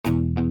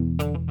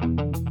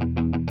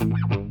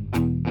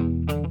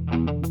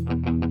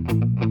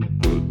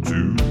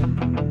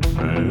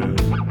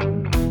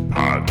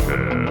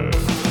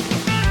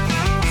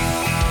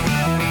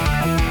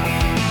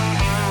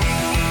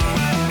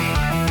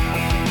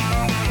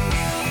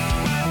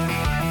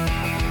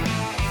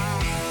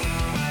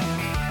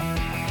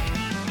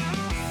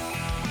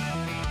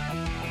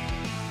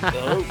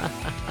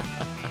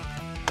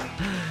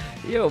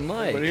Yo,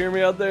 Mike. Everybody hear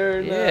me out there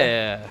in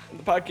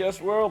the podcast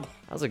world?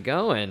 How's it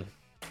going?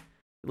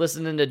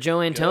 Listening to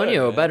Joe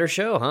Antonio, a better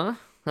show, huh?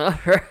 All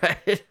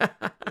right.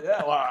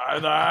 Yeah, well,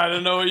 I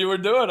didn't know what you were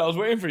doing. I was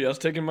waiting for you. I was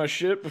taking my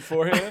shit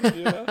beforehand,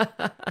 you know?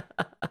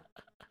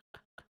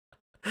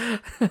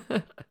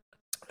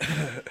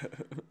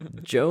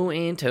 Joe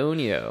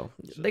Antonio.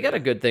 They got a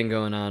good thing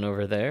going on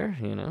over there,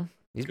 you know?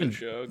 He's been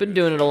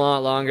doing it a lot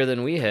longer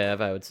than we have,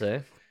 I would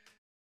say.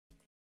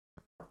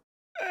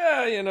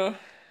 Yeah, you know,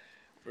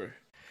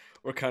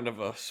 we're kind of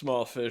a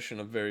small fish in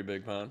a very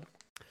big pond.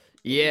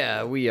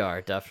 Yeah, we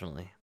are,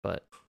 definitely.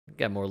 But we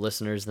got more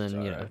listeners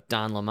than, you know,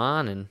 Don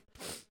Lemon and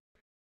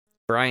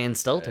Brian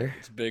Stelter. Hey,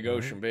 it's a big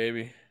ocean,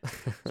 baby.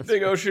 It's a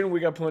big ocean. We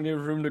got plenty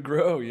of room to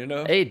grow, you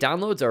know? Hey,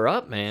 downloads are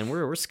up, man.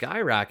 We're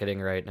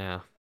skyrocketing right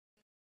now.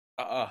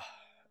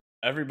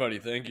 Everybody,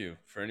 thank you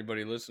for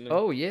anybody listening.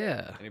 Oh,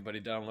 yeah. Anybody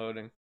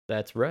downloading.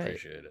 That's right.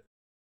 Appreciate it.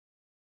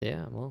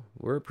 Yeah, well,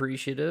 we're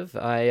appreciative.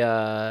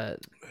 I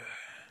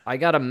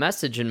got a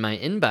message in my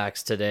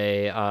inbox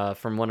today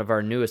from one of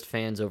our newest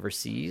fans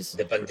overseas.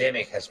 The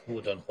pandemic has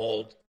put on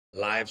hold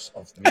lives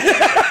of millions of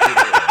people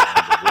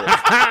around the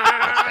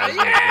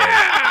world.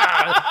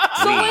 Yeah!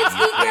 So let's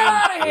get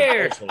out of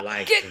here!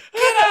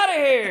 Get out of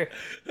here!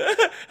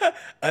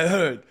 I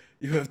heard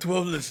you have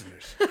 12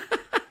 listeners.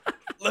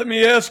 Let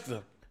me ask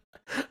them.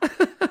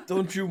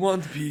 Don't you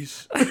want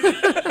peace?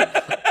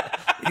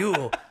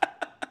 You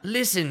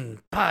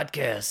listen,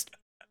 podcast.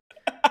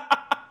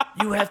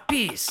 You have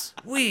peace.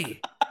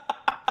 We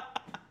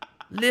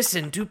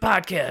listen to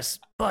podcasts,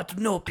 but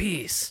no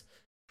peace.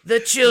 The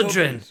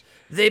children, peace.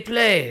 They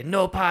play,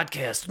 no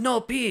podcast,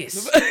 no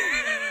peace.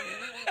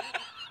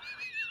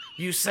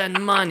 You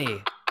send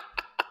money.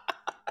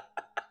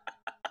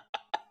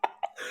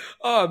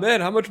 Oh, man,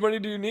 how much money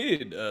do you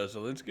need,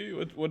 Zelensky?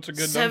 What's a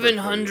good number?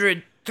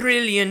 $700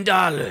 trillion.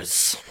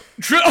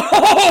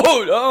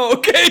 Oh,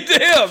 okay,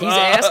 damn. He's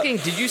asking,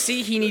 did you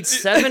see he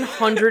needs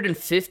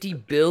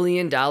 $750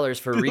 billion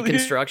for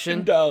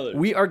reconstruction?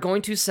 We are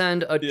going to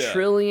send $1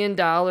 trillion.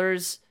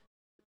 What's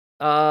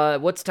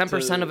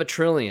 10% of $1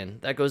 trillion?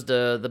 That goes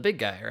to the big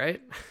guy, right?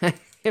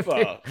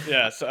 Well,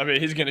 yes. I mean,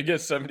 he's going to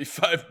get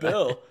 75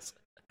 bills.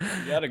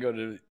 You got to go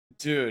to...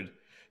 Dude,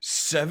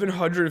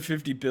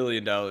 $750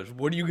 billion.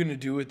 What are you going to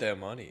do with that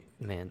money?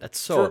 Man, that's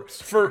so...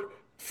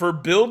 For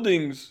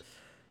buildings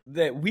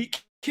that we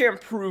can't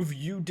prove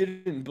you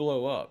didn't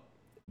blow up.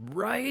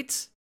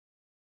 Right?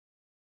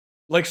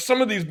 Like,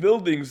 some of these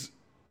buildings,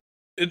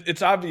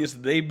 it's obvious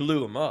they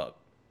blew them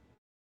up.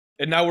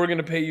 And now we're going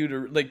to pay you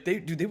to... Like,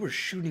 they were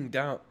shooting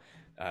down...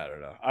 I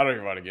don't know. I don't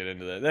even want to get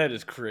into that. That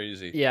is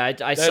crazy. Yeah,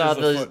 I saw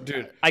the...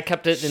 Dude, I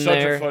kept it in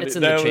there. It's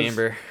in the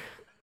chamber.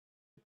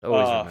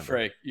 Oh,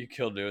 Frank, you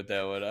killed me with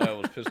that one. I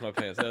almost pissed my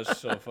pants. That's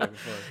so fucking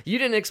funny. You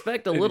didn't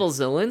expect a little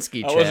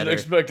Zelensky chatter. I wasn't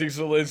expecting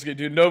Zelensky,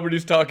 dude.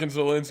 Nobody's talking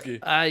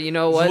Zelensky. You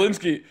know what?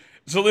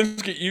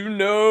 Zelensky, you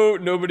know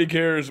nobody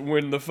cares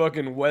when the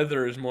fucking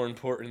weather is more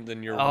important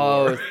than your war.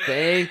 Oh,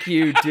 thank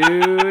you,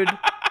 dude.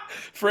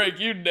 Frank,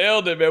 you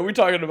nailed it, man. We're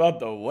talking about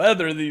the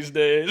weather these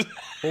days.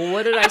 Well,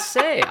 what did I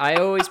say? I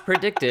always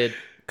predicted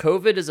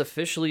COVID is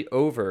officially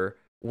over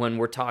when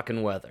we're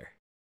talking weather.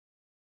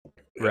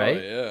 Right?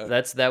 Oh,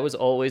 yeah. That was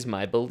always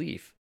my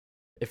belief.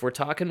 If we're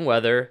talking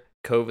weather,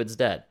 COVID's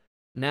dead.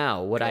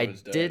 Now, what I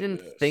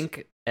didn't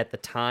think at the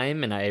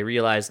time, and I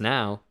realize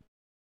now,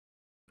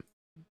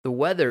 the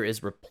weather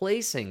is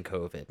replacing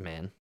COVID,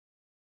 man.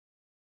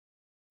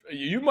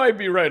 You might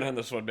be right on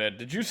this one, man.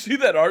 Did you see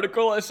that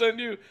article I sent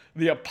you?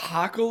 The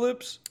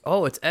apocalypse?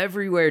 Oh, it's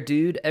everywhere,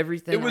 dude.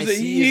 Everything I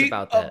see is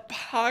about that.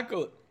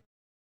 Apocalypse.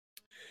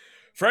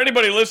 For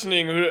anybody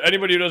listening,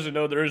 anybody who doesn't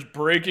know, there is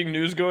breaking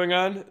news going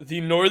on.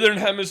 The Northern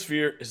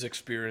Hemisphere is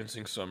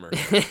experiencing summer.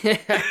 Seriously.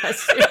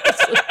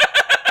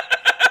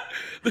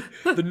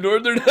 The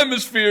Northern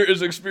Hemisphere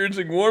is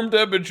experiencing warm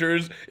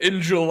temperatures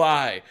in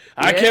July.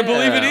 I can't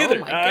believe it either.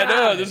 Oh my God. I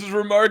know. This is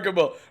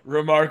remarkable.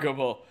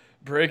 Remarkable.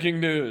 Breaking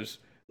news.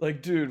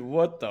 Like, dude,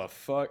 what the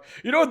fuck?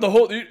 You know what the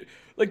whole...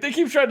 Like, they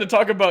keep trying to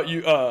talk about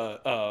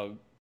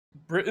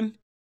Britain.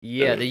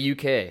 Yeah, the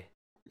UK.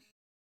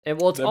 And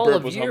well, it's that all burp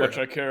of was Europe. How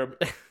much I care.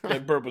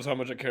 That burp was how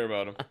much I care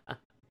about them.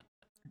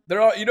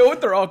 They're all. You know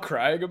what they're all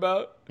crying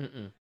about?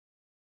 Mm-mm.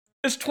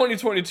 It's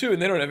 2022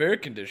 and they don't have air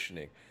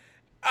conditioning.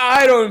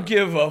 I don't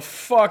give a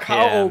fuck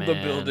how old the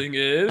building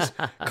is.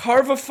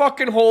 Carve a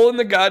fucking hole in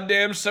the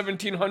goddamn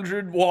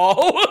 1700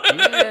 wall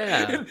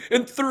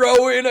and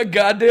throw in a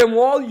goddamn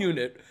wall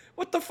unit.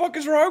 What the fuck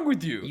is wrong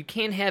with you? You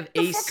can't have what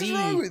the AC. Fuck is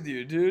wrong with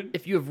you, dude?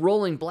 If you have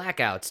rolling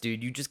blackouts,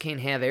 dude, you just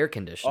can't have air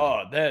conditioning.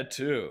 Oh, that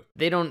too.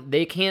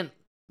 They can't.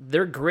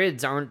 Their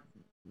grids aren't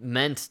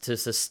meant to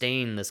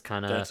sustain this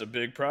kind of that's a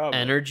big problem.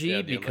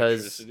 Energy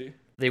because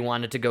they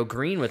wanted to go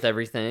green with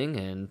everything,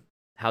 and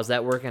how's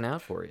that working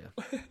out for you?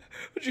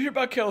 Did you hear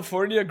about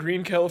California?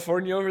 Green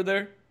California over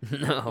there?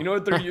 No. You know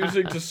what they're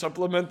using to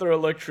supplement their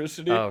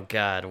electricity? Oh,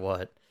 God,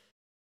 what?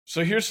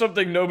 So here's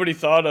something nobody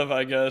thought of,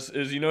 I guess,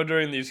 is, you know,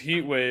 during these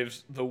heat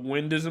waves, the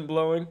wind isn't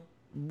blowing.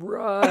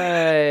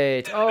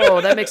 Right.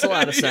 Oh, that makes a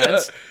lot of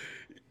sense.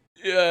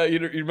 Yeah, you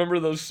remember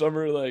those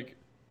summer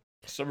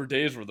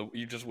days where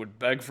you just would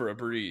beg for a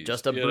breeze.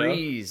 Just a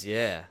breeze,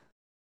 yeah.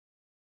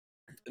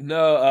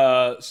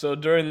 No, so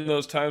during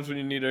those times when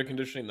you need air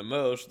conditioning the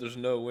most, there's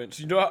no wind.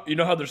 So you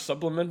know how they're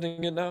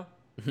supplementing it now?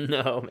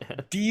 No,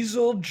 man.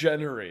 Diesel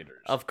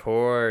generators. Of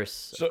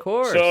course. So, of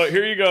course. So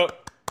here you go.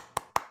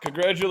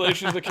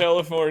 Congratulations to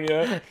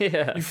California.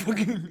 Yeah.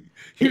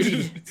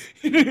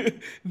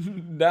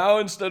 Now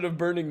instead of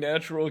burning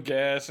natural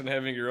gas and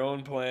having your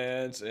own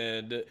plants,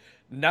 and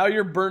now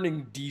you're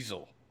burning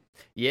diesel.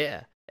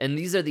 Yeah. And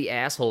these are the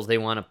assholes they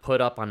want to put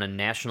up on a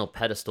national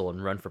pedestal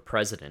and run for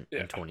president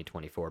in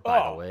 2024,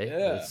 by the way.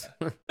 Yeah.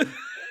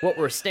 What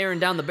we're staring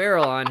down the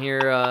barrel on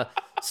here.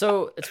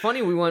 So it's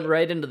funny, we went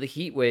right into the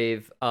heat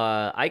wave.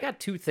 I got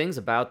two things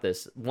about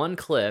this. One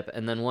clip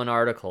and then one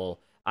article.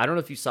 I don't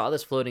know if you saw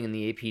this floating in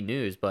the AP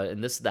News,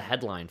 and this is the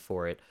headline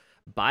for it.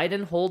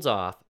 Biden holds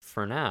off,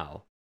 for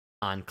now,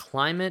 on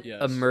climate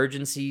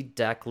emergency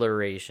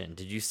declaration.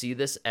 Did you see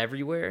this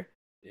everywhere?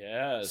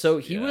 Yes. So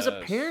he was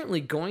apparently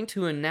going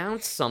to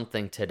announce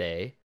something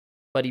today,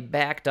 but he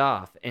backed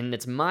off. And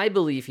it's my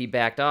belief he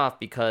backed off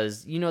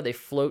because, they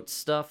float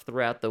stuff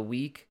throughout the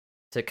week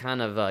to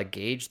kind of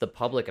gauge the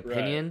public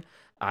opinion. Right.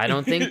 I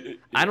don't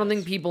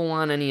think people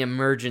want any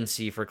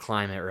emergency for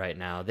climate right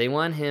now. They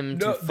want him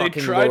to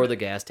fucking lower the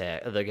gas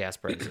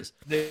prices.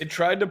 They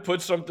tried to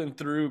put something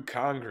through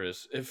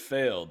Congress. It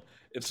failed.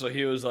 And so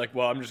he was like,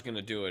 well, I'm just going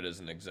to do it as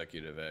an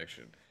executive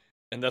action.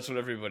 And that's what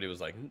everybody was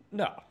like,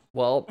 no.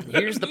 Well,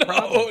 here's the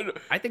problem.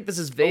 I think this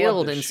is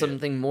veiled in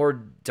something more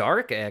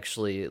dark,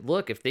 actually.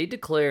 Look, if they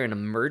declare an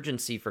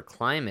emergency for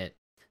climate,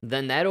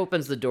 then that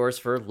opens the doors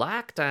for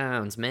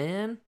lockdowns,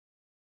 man.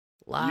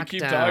 Lockdowns. You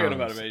keep talking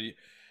about it, man.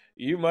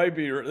 You might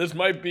be. This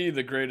might be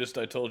the greatest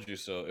I told you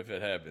so if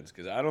it happens,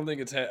 because I don't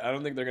think I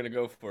don't think they're gonna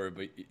go for it.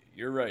 But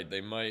you're right. They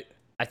might.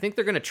 I think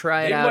they're gonna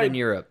try it out in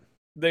Europe.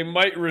 They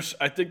might.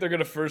 I think they're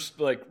gonna first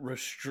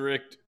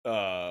restrict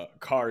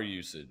car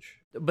usage.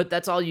 But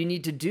that's all you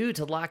need to do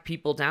to lock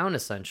people down.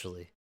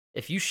 Essentially,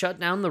 if you shut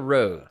down the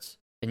roads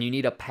and you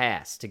need a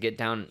pass to get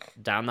down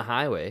the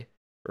highway,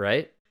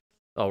 right?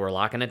 Oh, we're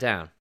locking it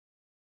down.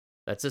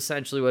 That's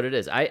essentially what it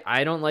is.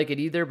 I don't like it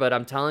either, but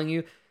I'm telling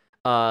you.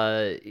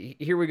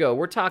 Here we go.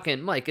 We're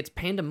talking, Mike, it's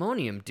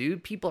pandemonium,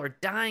 dude. People are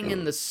dying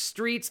in the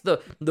streets.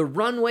 The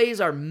runways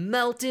are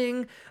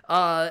melting.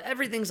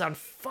 Everything's on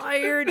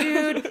fire,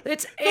 dude.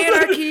 It's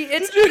anarchy.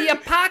 It's the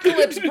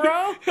apocalypse,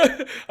 bro.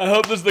 I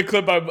hope this is the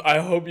clip. I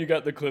hope you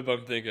got the clip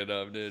I'm thinking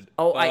of, dude.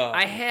 Oh,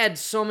 I had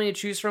so many to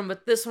choose from,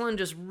 but this one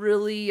just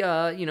really,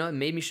 it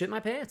made me shit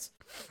my pants.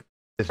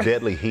 This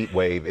deadly heat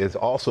wave is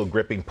also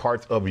gripping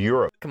parts of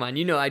Europe. Come on,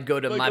 I'd go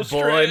to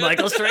Michael boy,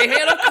 Michael Strahan.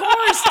 Of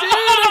course, dude,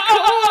 of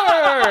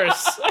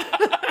course.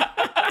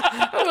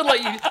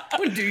 I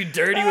wouldn't do you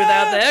dirty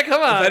without that.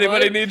 Come on. If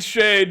anybody needs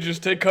shade,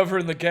 just take cover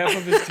in the gap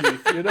of his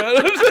teeth. You know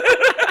what I'm saying?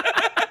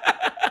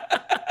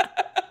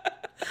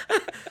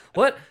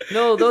 What?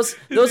 No, those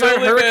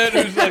aren't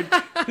hurricanes. Man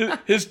who's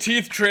like, his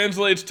teeth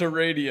translates to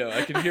radio.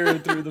 I can hear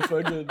it through the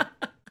fucking...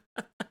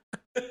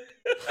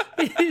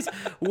 He's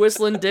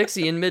whistling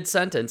Dixie in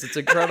mid-sentence. It's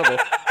incredible.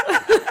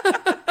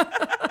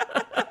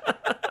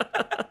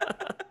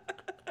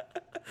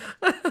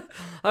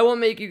 I won't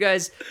make you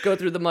guys go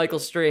through the Michael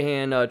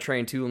Strahan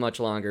train too much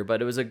longer,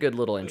 but it was a good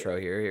little intro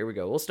here. Here we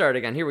go. We'll start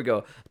again. Here we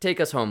go.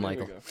 Take us home,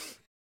 Michael.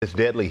 This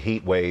deadly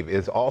heat wave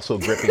is also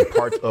gripping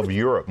parts of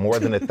Europe. More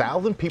than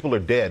 1,000 people are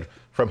dead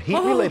from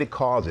heat-related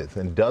causes,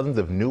 and dozens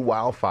of new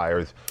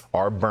wildfires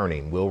are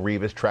burning. Will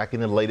Reeve is tracking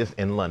the latest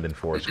in London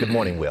for us. Good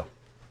morning, Will.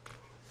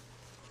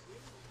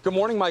 Good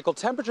morning, Michael.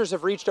 Temperatures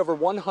have reached over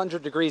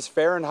 100 degrees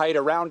Fahrenheit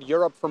around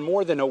Europe for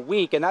more than a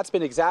week, and that's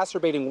been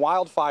exacerbating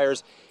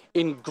wildfires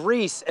in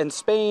Greece and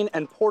Spain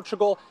and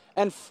Portugal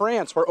and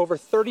France, where over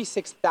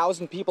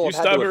 36,000 people have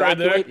had to evacuate. Right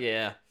there?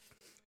 Yeah.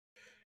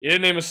 You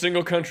didn't name a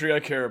single country I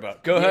care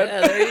about. Go ahead.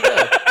 Yeah, there you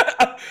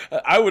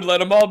go. I would let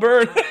them all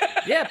burn.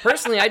 Yeah,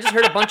 personally, I just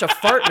heard a bunch of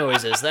fart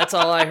noises. That's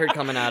all I heard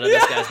coming out of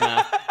this guy's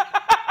mouth.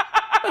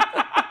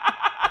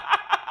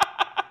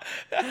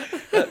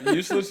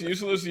 Useless, and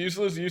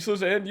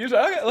useless.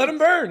 Okay, let them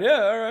burn.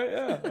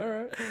 Yeah, all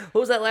right. What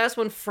was that last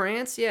one?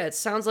 France? Yeah, it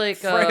sounds like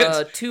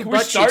two Can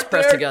butt cheeks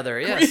pressed together.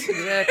 Yes,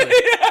 exactly.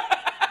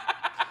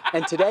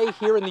 And today,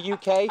 here in the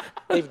UK,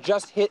 they've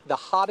just hit the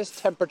hottest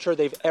temperature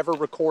they've ever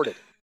recorded.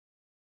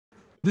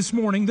 This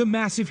morning, the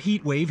massive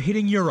heat wave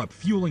hitting Europe,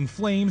 fueling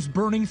flames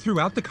burning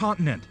throughout the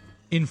continent.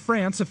 In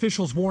France,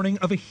 officials warning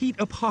of a heat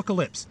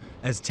apocalypse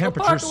as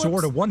temperatures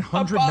soar to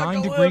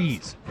 109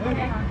 degrees.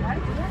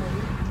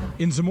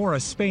 In Zamora,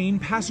 Spain,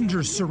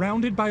 passengers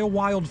surrounded by a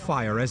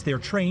wildfire as their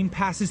train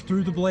passes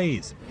through the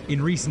blaze.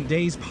 In recent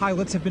days,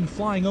 pilots have been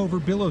flying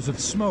over billows of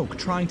smoke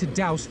trying to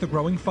douse the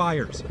growing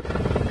fires.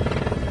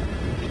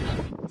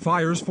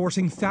 Fires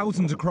forcing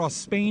thousands across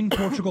Spain,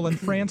 Portugal, and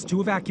France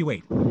to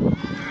evacuate.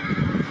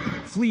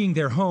 Fleeing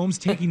their homes,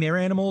 taking their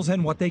animals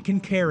and what they can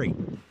carry.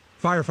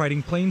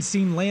 Firefighting planes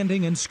seen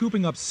landing and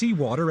scooping up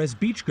seawater as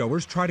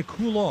beachgoers try to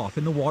cool off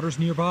in the waters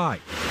nearby.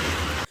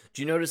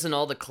 Do you notice in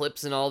all the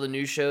clips and all the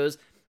news shows,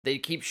 they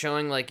keep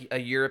showing like a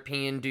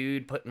European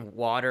dude putting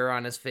water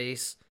on his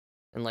face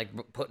and like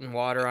putting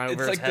water on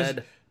over his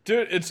head?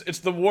 Dude, it's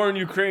the war in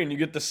Ukraine. You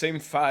get the same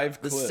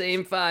 5 clips. The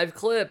same 5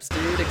 clips,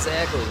 dude,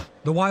 exactly.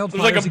 The wildfires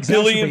There's like a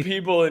billion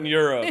people in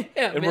Europe,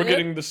 Yeah, and man. we're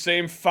getting the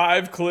same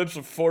 5 clips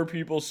of 4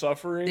 people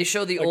suffering. They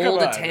show the Like, old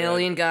come on,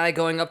 Italian man. guy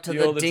going up to The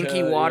the old dinky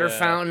Italian, water yeah.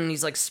 fountain.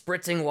 He's like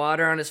spritzing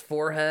water on his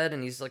forehead,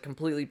 and he's like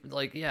completely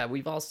like, yeah,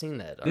 we've all seen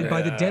that.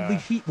 By the deadly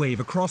heat wave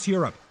across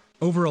Europe.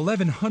 Over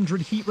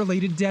 1,100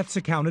 heat-related deaths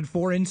accounted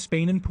for in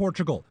Spain and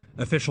Portugal.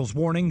 Officials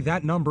warning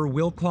that number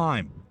will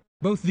climb.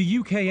 Both the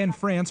UK and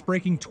France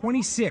breaking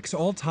 26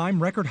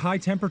 all-time record high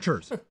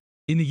temperatures.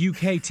 In the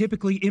UK,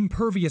 typically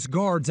impervious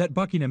guards at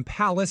Buckingham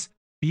Palace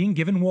being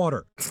given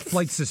water.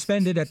 Flights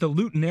suspended at the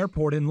Luton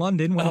Airport in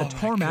London when the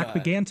tarmac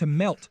began to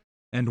melt.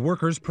 And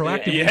workers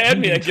proactively you had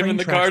me painting at giving train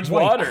the tracks guards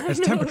white water. as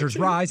temperatures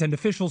rise and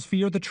officials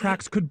fear the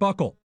tracks could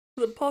buckle.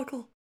 The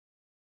buckle.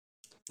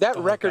 That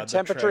Oh, record God, the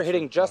temperature tracks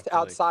hitting are just fucked,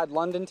 like- outside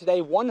London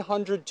today,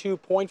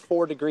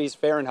 102.4 degrees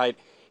Fahrenheit.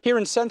 Here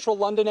in central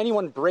London,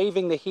 anyone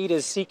braving the heat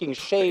is seeking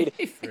shade,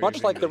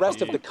 much like the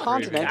rest of the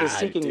continent is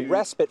seeking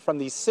respite from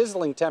these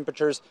sizzling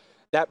temperatures.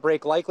 That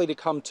break likely to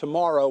come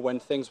tomorrow when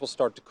things will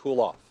start to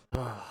cool off.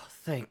 Oh,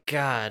 thank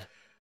God.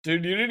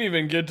 Dude, you didn't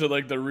even get to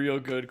like the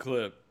real good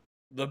clip.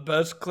 The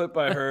best clip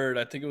I heard,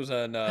 I think it was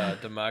on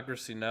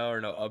Democracy Now!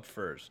 Or no, Up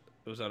First.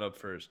 It was on Up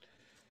First.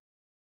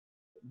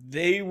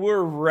 They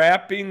were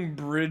wrapping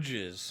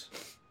bridges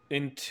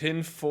in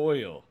tin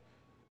foil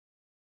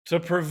to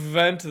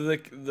prevent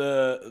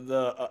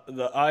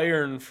the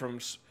iron from.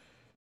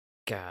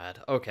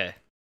 God. Okay.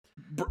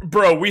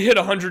 Bro, we hit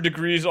 100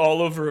 degrees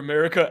all over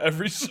America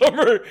every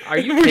summer. Are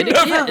you We kidding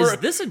me? never Is were-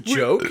 this a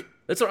joke?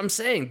 That's what I'm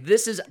saying.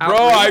 This is Bro,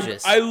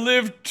 outrageous. I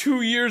lived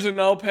 2 years in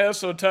El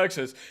Paso,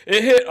 Texas.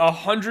 It hit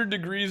 100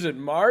 degrees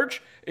in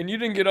March, and you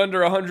didn't get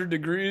under 100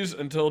 degrees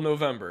until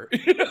November.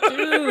 You know what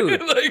I mean?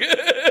 Dude. Like,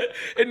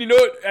 and you know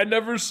what? I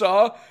never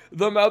saw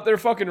them out there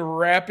fucking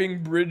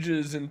wrapping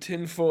bridges in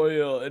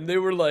tinfoil, and they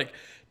were like,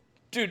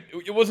 dude,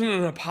 it wasn't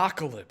an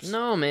apocalypse.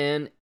 No,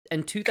 man.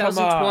 In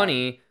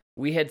 2020,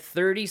 we had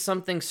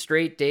 30-something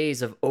straight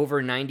days of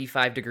over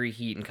 95-degree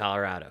heat in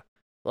Colorado.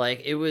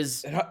 Like, it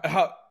was...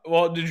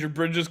 Well, did your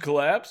bridges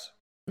collapse?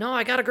 No,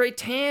 I got a great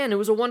tan. It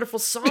was a wonderful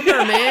summer,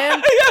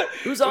 man.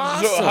 It was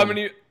awesome.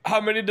 So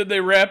how many did they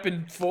wrap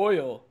in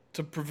foil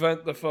to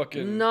prevent the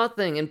fucking...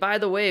 Nothing. And by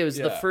the way, it was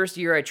the Yeah. first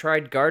year I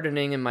tried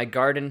gardening, and my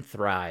garden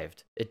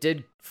thrived. It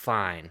did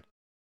fine.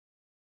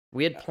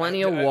 We had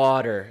plenty of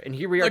water, and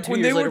here we are Like, 2 when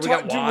years they were later, we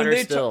got dude, when water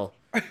they still.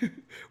 when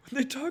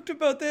they talked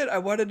about that,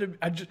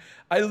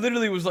 I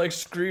literally was like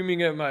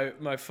screaming at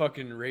my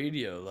fucking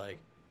radio, like,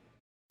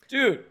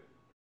 dude,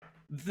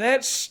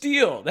 that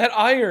steel, that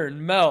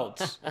iron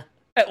melts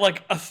at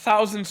like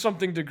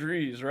 1,000-something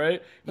degrees,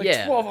 right? Like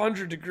Yeah.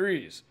 1,200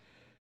 degrees.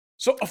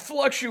 So a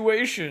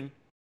fluctuation.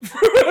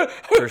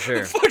 For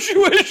sure.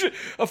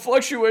 A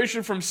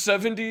fluctuation from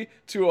 70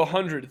 to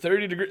 100,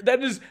 30 degrees.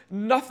 That is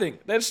nothing.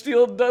 That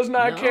steel does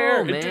not No,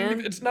 care.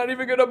 man. It's not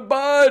even gonna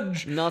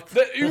budge.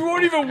 Nothing. You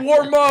won't even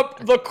warm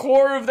up the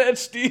core of that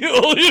steel.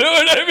 You know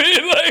what I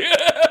mean?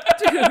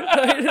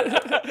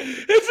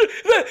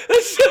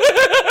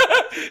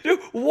 Dude,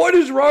 what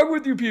is wrong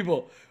with you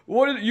people?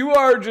 You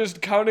are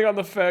just counting on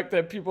the fact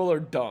that people are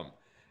dumb,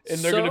 and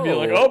they're gonna be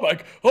like,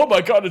 oh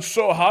my god, it's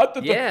so hot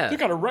that they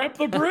gotta wrap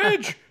the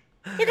bridge.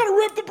 They gotta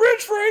rip the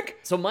bridge, Frank!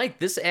 So, Mike,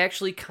 this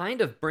actually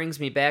kind of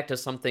brings me back to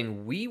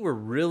something we were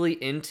really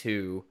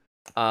into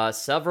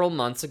several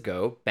months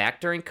ago, back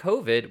during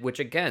COVID, which,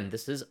 again,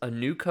 this is a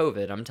new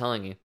COVID, I'm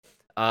telling you.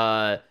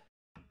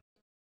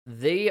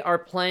 They are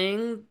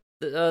playing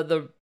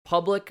the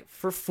public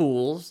for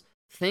fools,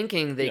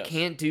 thinking they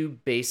can't do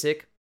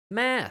basic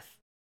math.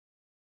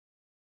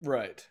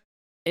 Right.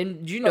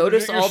 And you No,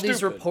 notice you're all these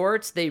stupid.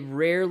 reports, they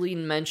rarely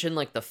mention,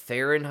 like, the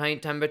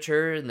Fahrenheit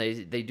temperature, and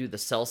they do the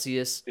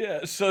Celsius.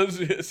 Yeah,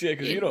 Celsius, yeah,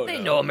 because you don't know. They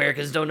know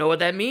Americans don't know what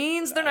that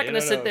means. They're not you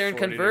going to don't sit know there and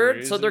 40 convert.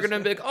 degrees So they're is-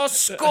 going to be like, oh,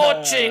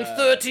 scorching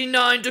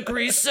 39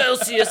 degrees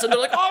Celsius. And they're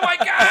like, oh my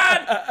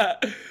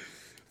God.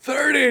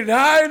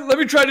 39? Let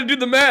me try to do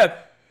the math.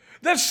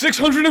 That's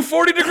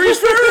 640 degrees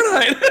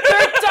Fahrenheit.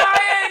 They're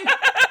dying.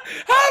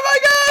 Oh my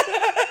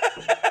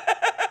god!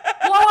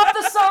 Blow up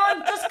the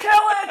sun. Just kill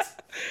it.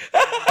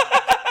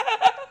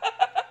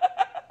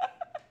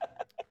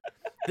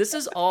 This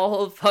is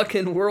all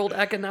fucking World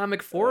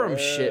Economic Forum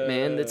shit,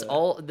 man. It's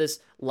all this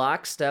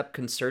lockstep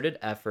concerted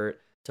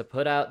effort to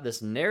put out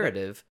this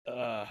narrative.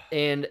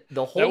 And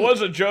the whole... That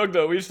was a joke,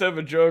 though. We used to have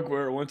a joke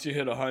where once you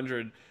hit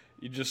 100,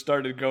 you just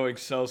started going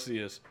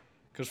Celsius.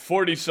 Because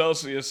 40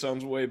 Celsius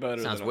sounds way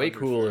better Sounds than way 100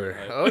 cooler.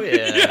 Fahrenheit. Oh,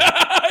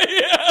 yeah.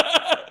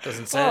 Yeah.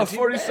 Doesn't sound too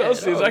 40 bad.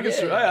 Celsius. Oh, I can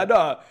yeah. I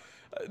know.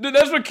 Dude,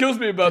 that's what kills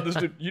me about this,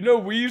 dude. You know,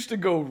 we used to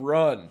go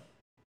run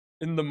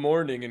in the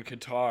morning in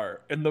Qatar,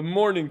 and the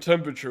morning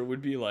temperature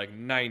would be like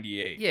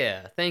 98.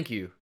 Yeah, thank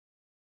you.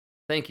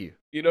 Thank you.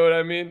 You know what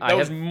I mean? I That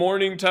was have-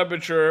 morning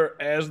temperature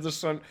as the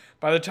sun.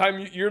 By the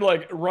time you're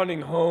like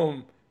running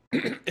home,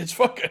 it's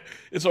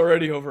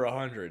already over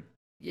 100.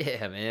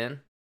 Yeah,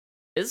 man.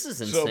 This is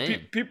So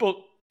insane.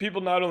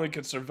 people not only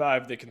can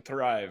survive, they can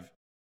thrive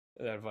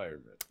in that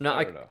environment. No,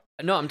 I don't know.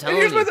 No, I'm And telling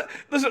here's you.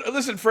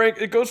 listen,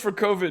 Frank. It goes for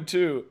COVID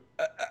too.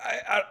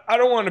 I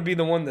don't want to be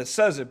the one that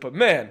says it, but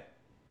man,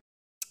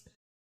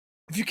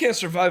 if you can't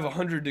survive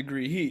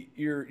 100-degree heat,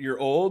 you're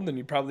old and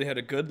you probably had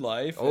a good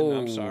life. Oh, and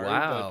I'm sorry,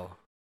 wow.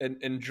 but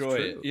and enjoy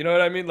True. it. You know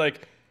what I mean?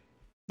 Like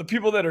the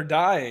people that are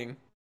dying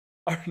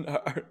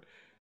are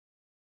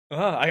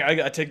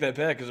I take that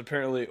back because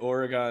apparently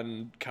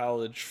Oregon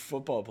college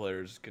football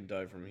players can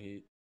die from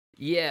heat.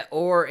 Yeah,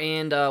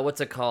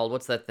 what's it called?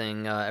 What's that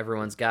thing?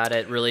 Everyone's got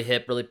it. Really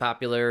hip, really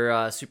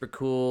popular, super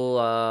cool.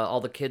 All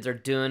the kids are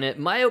doing it.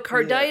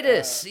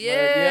 Myocarditis.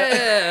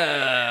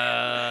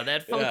 Yeah.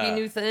 That funky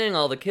new thing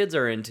all the kids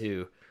are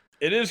into.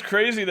 It is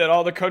crazy that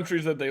all the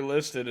countries that they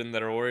listed and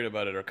that are worried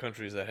about it are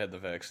countries that had the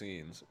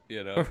vaccines,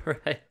 you know?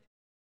 Right.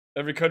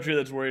 Every country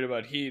that's worried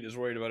about heat is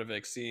worried about a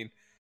vaccine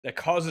that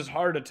causes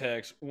heart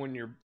attacks when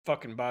your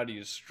fucking body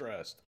is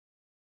stressed.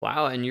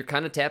 Wow, and you're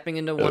kind of tapping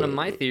into one of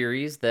my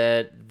theories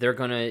that they're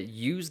going to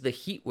use the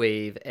heat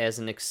wave as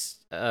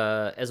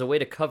as a way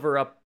to cover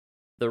up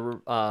the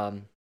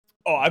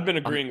I've been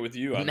agreeing with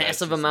you on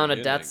massive that amount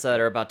of deaths that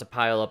are about to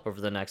pile up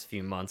over the next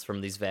few months from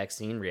these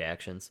vaccine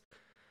reactions.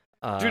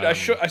 Dude, I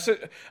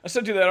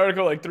sent you that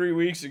article like 3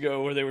 weeks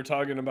ago where they were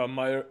talking about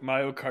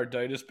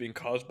myocarditis being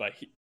caused by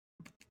heat.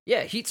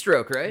 Yeah, heat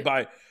stroke, right?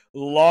 By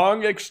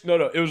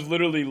it was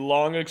literally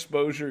long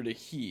exposure to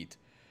heat.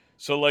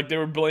 So like they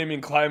were blaming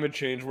climate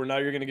change where now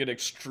you're going to get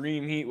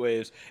extreme heat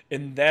waves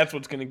and that's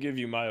what's going to give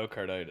you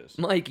myocarditis.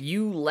 Mike,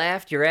 you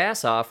laughed your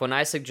ass off when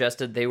I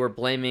suggested they were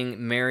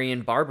blaming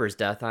Marion Barber's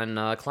death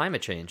on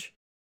climate change.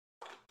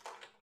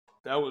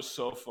 That was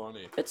so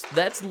funny.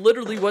 That's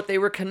literally what they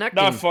were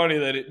connecting. Not funny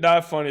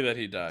that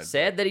he died.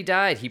 Sad that he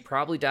died. He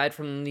probably died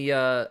from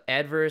the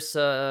adverse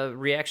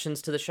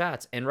reactions to the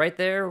shots. And right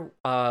there,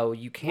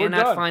 you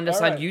cannot find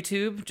us on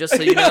YouTube. Just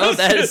so you know,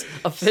 that is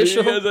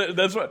official. See,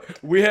 that's what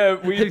we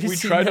have. We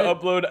try to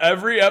upload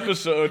every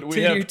episode.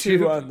 We have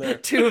YouTube. 2 on there.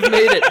 2 have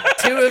made it.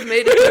 2 have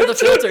made it through the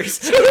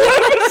filters.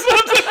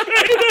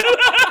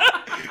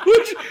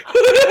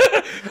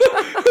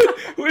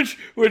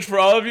 Which for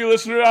all of you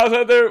listeners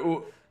out there,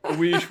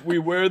 we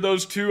wear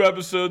those 2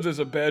 episodes as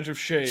a badge of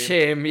shame.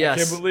 Shame, yes. I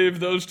can't believe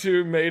those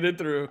 2 made it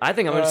through. I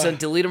think I'm going to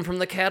delete them from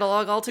the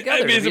catalog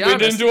altogether. It means we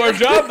didn't do our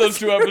job those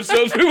 2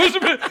 episodes.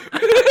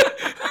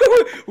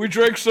 We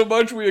drank so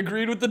much we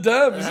agreed with the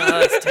Dems.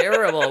 That's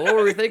terrible. What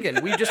were we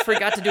thinking? We just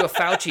forgot to do a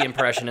Fauci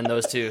impression in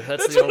those 2.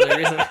 That's the only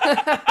reason.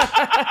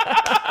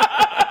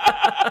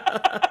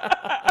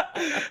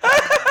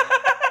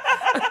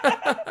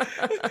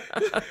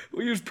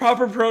 We used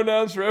proper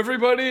pronouns for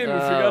everybody, and we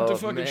forgot to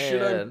fucking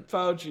shit on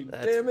Fauci.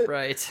 That's Damn it!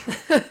 Right.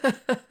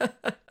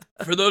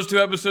 For those 2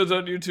 episodes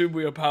on YouTube,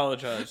 we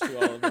apologize to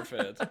all of our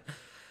fans.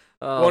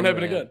 Oh, Won't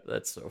happen again.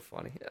 That's so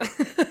funny.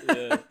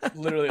 Yeah,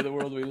 literally the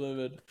world we live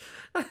in.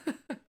 I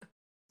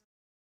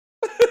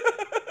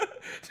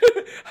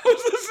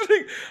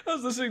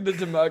was listening to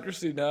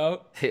Democracy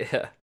Now!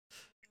 Yeah.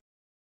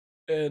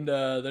 And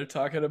they're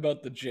talking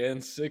about the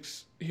Jan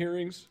 6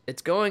 hearings.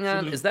 It's going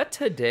on. Is that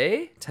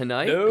today?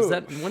 Tonight? No.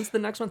 When's the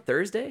next one?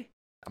 Thursday?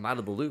 I'm out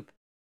of the loop.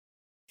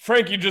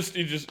 Frank, you just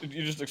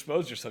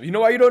exposed yourself. You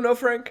know why you don't know,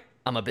 Frank?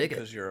 I'm a bigot.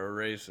 Because you're a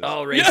racist.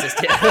 Oh,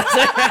 racist.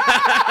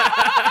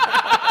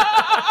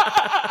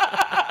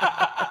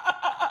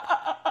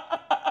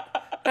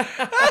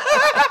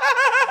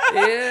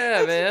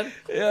 Yeah, man.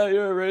 Yeah,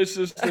 you're a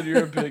racist and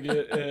you're a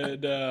bigot,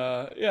 and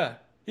yeah,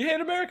 you hate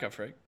America,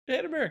 Frank. You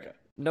hate America.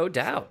 No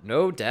doubt.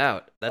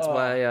 That's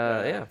why,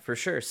 yeah, for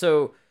sure.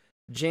 So,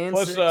 Jan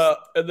Plus, 6th,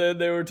 and then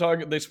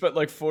they spent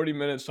like 40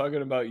 minutes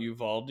talking about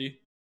Uvalde.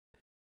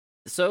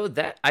 so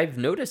that I've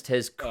noticed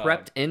has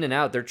crept in and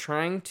out. They're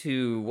trying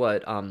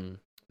to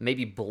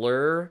maybe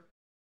blur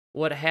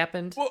what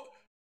happened. Well,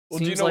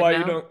 do you Seems know like why now?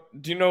 you don't?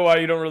 Do you know why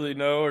you don't really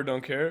know or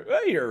don't care?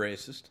 Well, you're a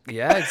racist.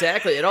 Yeah,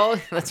 exactly.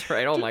 That's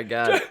right. Oh my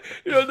god.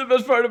 You know what the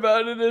best part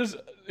about it is?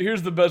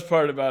 Here's the best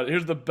part about it.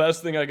 Here's the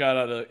best thing I got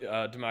out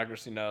of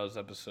Democracy Now!'s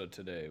episode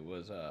today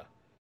was, do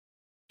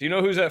you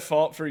know who's at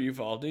fault for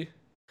Uvalde?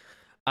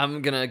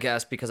 I'm gonna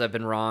guess because I've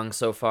been wrong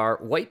so far.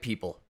 White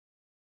people.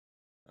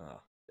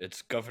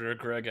 It's Governor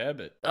Greg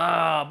Abbott.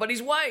 But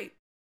he's white.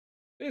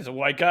 He's a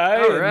white guy,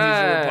 All and right. he's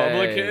a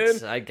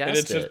Republican. I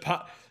guessed and it's it.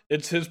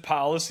 It's his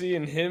policy,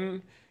 and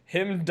him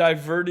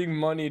diverting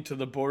money to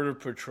the Border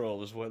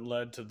Patrol is what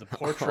led to the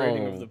poor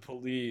training of the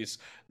police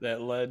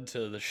that led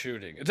to the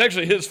shooting. It's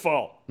actually his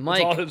fault. Mike,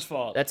 it's all his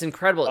fault. That's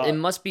incredible. It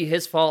must be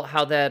his fault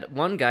how that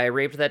one guy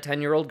raped that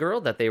 10-year-old girl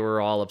that they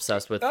were all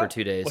obsessed with for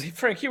 2 days. Well,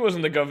 Frank, he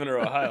wasn't the governor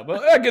of Ohio,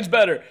 but it gets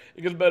better.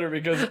 It gets better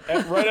because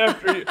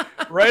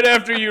right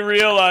after you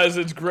realize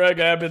it's Greg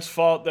Abbott's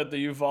fault that the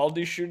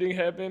Uvalde shooting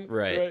happened,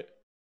 Right.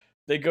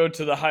 They go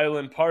to the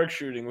Highland Park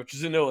shooting, which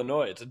is in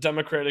Illinois. It's a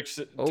Democratic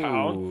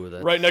town,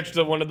 that's- right next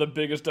to one of the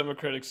biggest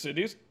Democratic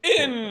cities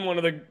in one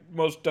of the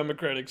most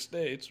Democratic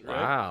states, right?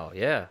 Wow,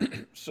 yeah.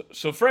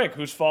 So Frank,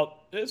 whose fault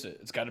is it?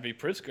 It's got to be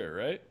Pritzker,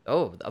 right?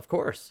 Oh, of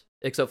course.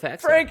 Ixofaxia.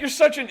 Frank, you're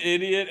such an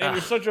idiot, and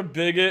you're such a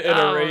bigot and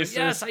a racist.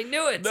 Yes, I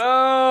knew it.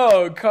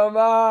 No, come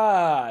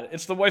on.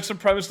 It's the white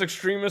supremacist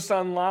extremists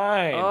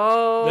online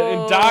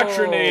that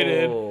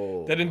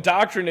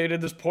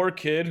indoctrinated this poor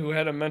kid who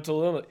had a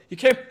mental illness. You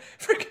can't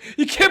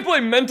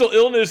blame mental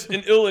illness in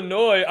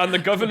Illinois on the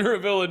governor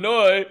of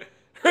Illinois.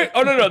 Right?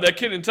 Oh no, that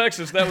kid in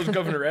Texas, that was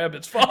Governor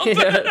Abbott's fault.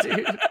 Yeah,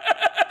 dude.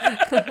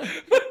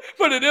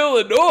 But in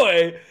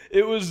Illinois,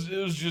 it was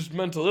just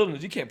mental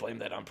illness. You can't blame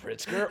that on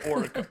Pritzker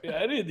or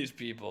any of these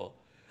people.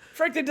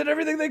 Frank, they did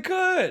everything they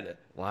could.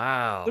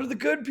 Wow. They're the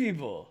good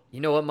people. You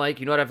know what, Mike?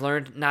 You know what I've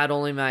learned? Not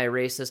only am I a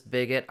racist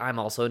bigot, I'm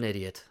also an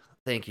idiot.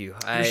 Thank you.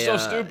 You're so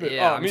stupid.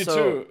 Yeah, me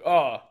too.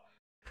 Oh.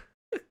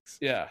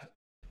 Yeah.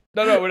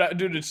 No,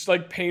 dude, it's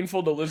like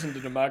painful to listen to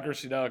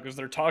Democracy Now! Because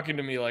they're talking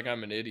to me like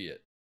I'm an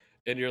idiot.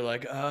 And you're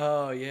like,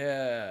 oh,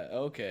 yeah,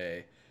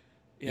 okay.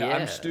 Yeah,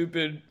 I'm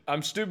stupid.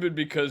 I'm stupid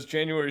because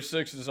January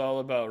 6th is all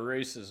about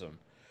racism.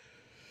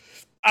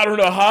 I don't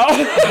know how.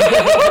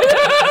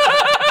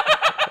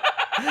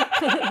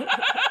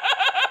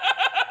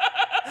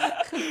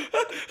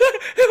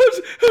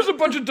 It was a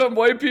bunch of dumb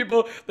white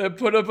people that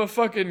put up a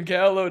fucking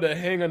gallows to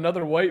hang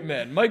another white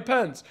man, Mike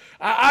Pence.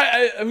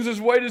 It was as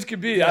white as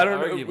could be. Yeah, I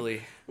don't arguably.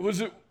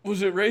 know.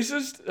 Was it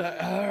racist?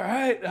 All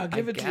right, I'll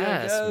give it to you.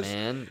 I guess,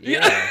 man.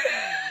 Yeah.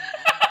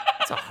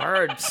 It's a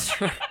hard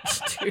search,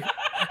 dude.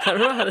 I don't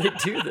know how they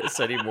do this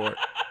anymore.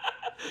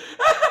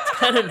 It's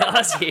kind of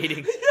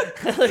nauseating.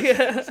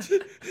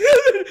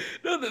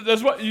 No,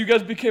 that's why you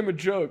guys became a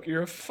joke.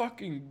 You're a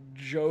fucking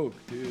joke,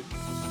 dude.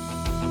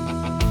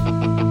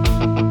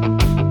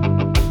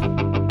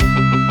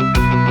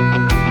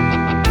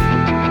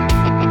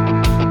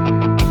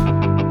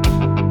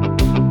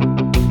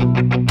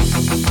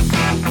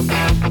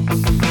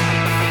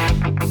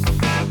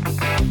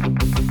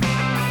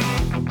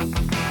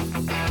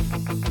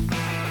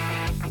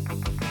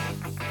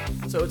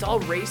 So it's all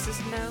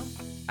racist now?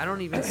 I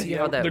don't even see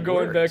how that they're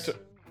going works.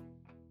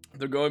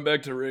 They're going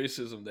back to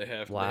racism. They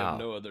have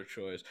no other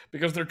choice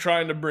because they're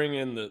trying to bring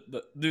in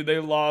dude. They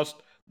lost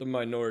the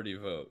minority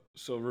vote,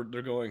 so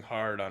they're going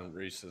hard on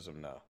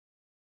racism now.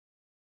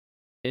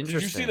 Interesting.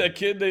 Did you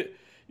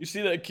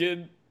see that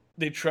kid?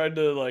 They tried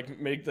to like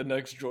make the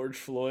next George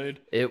Floyd.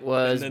 It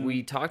was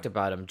we talked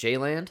about him.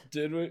 J-Land?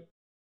 Did we?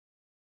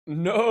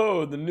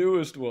 No, the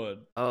newest one.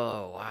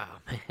 Oh wow,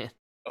 man.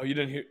 Oh, you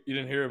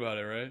didn't hear about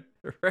it, right?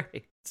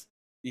 Right.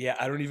 Yeah,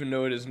 I don't even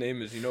know what his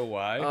name is. You know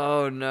why?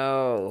 Oh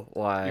no,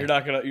 why?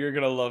 You're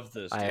gonna love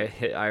this. I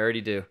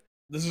already do.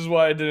 This is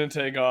why it didn't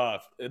take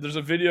off. There's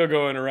a video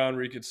going around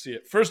where you could see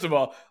it. First of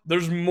all,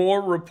 there's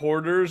more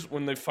reporters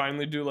when they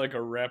finally do like a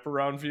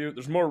wraparound view.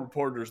 There's more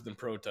reporters than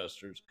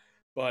protesters.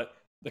 But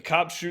the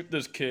cops shoot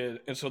this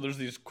kid, and so there's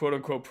these quote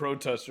unquote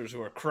protesters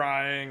who are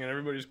crying, and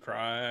everybody's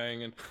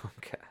crying. And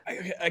okay,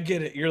 I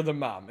get it. You're the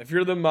mom. If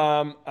you're the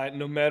mom,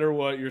 no matter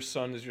what, your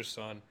son is your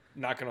son.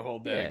 Not gonna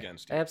hold that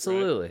against you.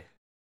 Absolutely. Right?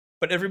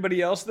 But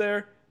everybody else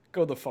there,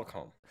 go the fuck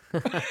home.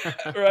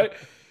 Right?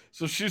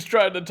 So she's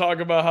trying to talk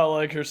about how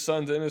like her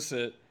son's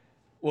innocent.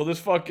 Well, this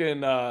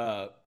fucking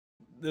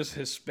this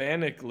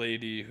Hispanic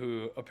lady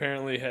who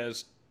apparently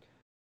has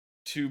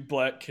 2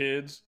 black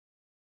kids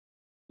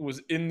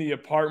was in the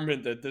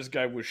apartment that this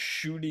guy was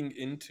shooting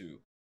into.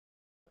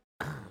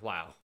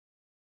 Wow.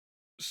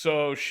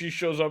 So she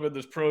shows up at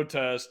this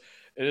protest.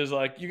 It is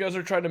like, you guys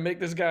are trying to make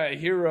this guy a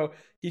hero.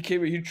 He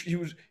came.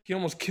 He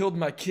almost killed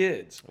my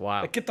kids.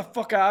 Wow. Like, get the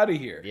fuck out of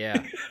here.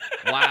 Yeah.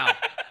 Wow.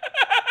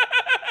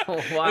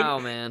 Oh, wow,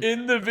 man.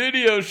 In the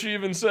video, she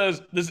even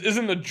says, this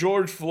isn't a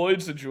George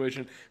Floyd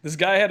situation. This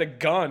guy had a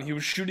gun. He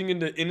was shooting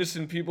into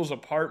innocent people's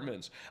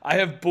apartments. I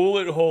have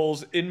bullet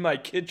holes in my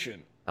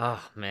kitchen.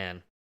 Oh,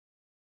 man.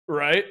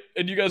 Right?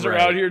 And you guys are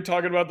out here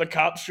talking about the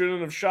cops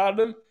shouldn't have shot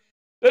him?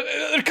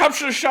 The cops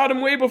should have shot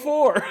him way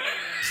before.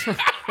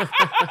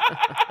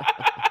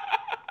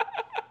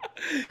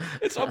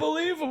 It's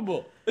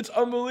unbelievable. It's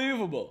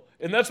unbelievable.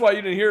 And that's why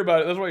you didn't hear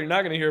about it. That's why you're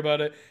not going to hear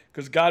about it.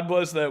 Because God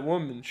bless that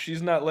woman.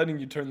 She's not letting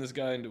you turn this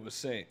guy into a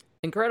saint.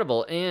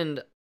 Incredible.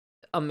 And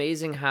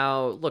amazing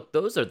how, look,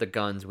 those are the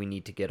guns we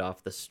need to get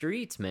off the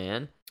streets,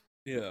 man.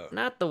 Yeah.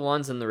 Not the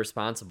ones in the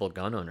responsible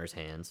gun owners'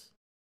 hands.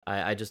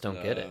 I just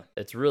don't get it.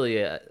 It's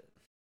really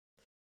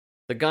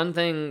the gun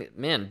thing,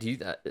 man.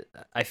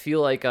 I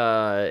feel like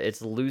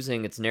it's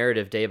losing its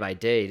narrative day by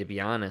day, to be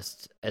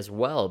honest, as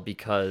well.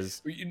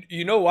 Because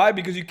you know why?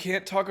 Because you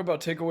can't talk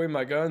about take away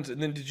my guns.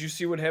 And then did you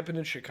see what happened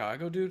in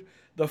Chicago, dude?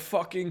 The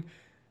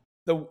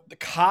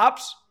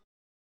cops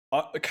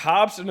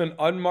in an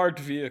unmarked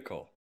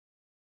vehicle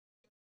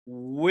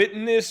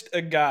witnessed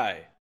a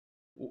guy,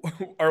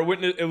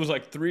 it was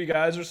like 3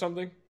 guys or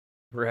something.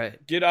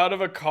 Right. Get out of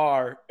a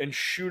car and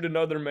shoot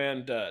another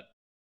man dead.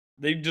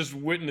 They just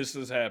witnessed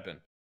this happen.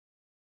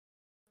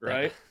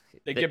 Right?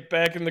 They get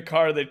back in the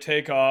car, they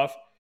take off.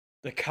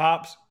 The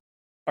cops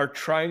are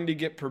trying to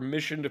get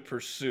permission to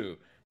pursue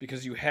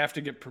because you have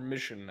to get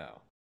permission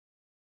now.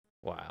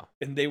 Wow.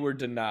 And they were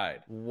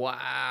denied.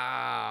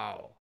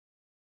 Wow.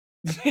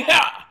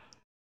 Yeah.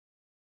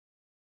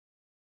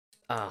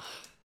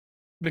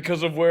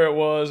 because of where it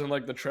was and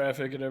like the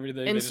traffic and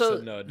everything. And they so just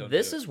said, no, don't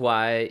this is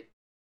why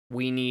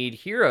we need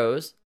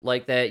heroes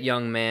like that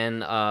young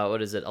man,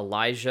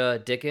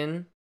 Elijah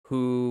Dicken,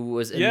 who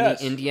was in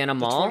the Indiana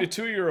Mall.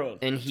 22-year-old.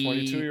 And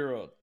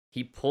 22-year-old.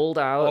 He pulled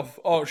out.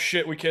 Oh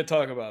shit, we can't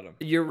talk about him.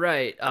 You're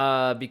right,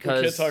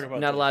 because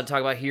not allowed to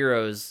talk about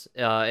heroes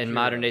in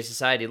modern day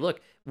society.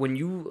 Look, when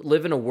you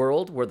live in a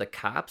world where the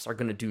cops are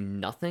going to do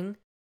nothing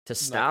to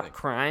stop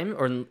crime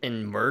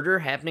and murder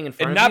happening in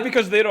front of you. And not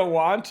because they don't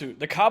want to.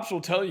 The cops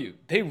will tell you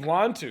they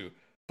want to,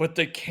 but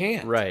they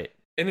can't. Right.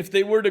 And if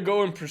they were to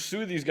go and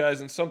pursue these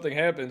guys and something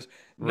happens,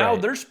 now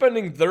they're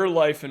spending their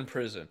life in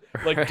prison,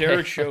 like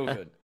Derek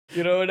Chauvin.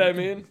 You know what I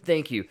mean?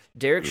 Thank you.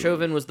 Derek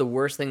Chauvin was the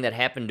worst thing that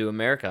happened to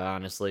America,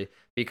 honestly,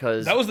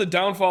 because that was the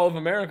downfall of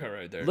America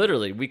right there.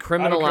 Literally, we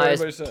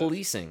criminalized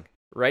policing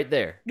right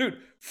there. Dude,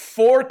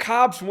 4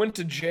 cops went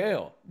to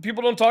jail.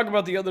 People don't talk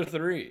about the other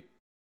 3.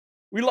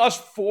 We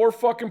lost 4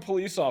 fucking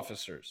police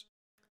officers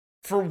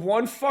for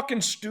one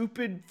fucking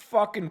stupid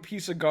fucking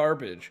piece of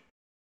garbage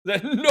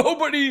that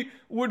nobody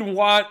would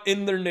want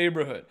in their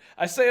neighborhood.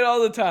 I say it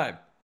all the time.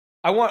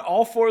 I want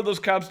all 4 of those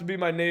cops to be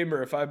my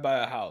neighbor if I buy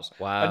a house.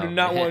 Wow. I do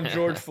not want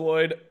George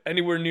Floyd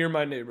anywhere near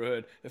my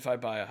neighborhood if I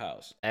buy a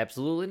house.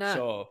 Absolutely not.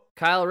 So,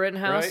 Kyle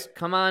Rittenhouse,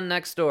 come on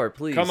next door,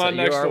 please. Come on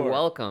next door. You are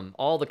welcome.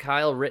 All the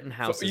Kyle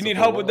Rittenhouses. So you need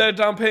help with that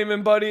down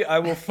payment, buddy? I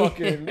will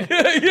fucking...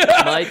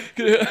 Mike,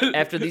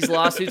 after these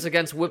lawsuits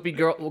against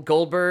Whoopi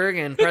Goldberg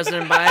and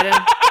President Biden...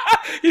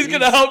 He's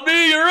going to help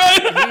me, you're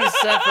right. He's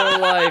set for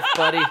life,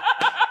 buddy.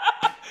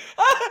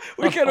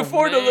 We can't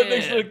afford to live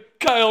next to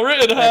Kyle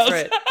Rittenhouse. That's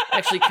right.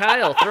 Actually,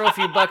 Kyle, throw a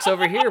few bucks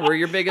over here. We're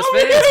your biggest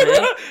fans,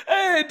 man.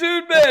 Hey,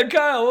 dude, man,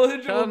 Kyle, we'll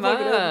hit you Come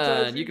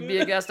on. You can be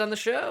a guest on the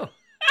show.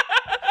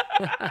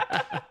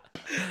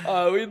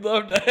 We'd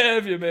love to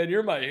have you, man.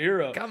 You're my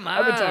hero. Come on.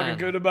 I've been talking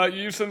good about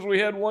you since we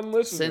had 1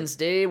 listener. Since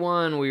day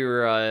one, we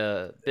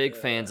were big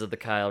fans of the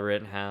Kyle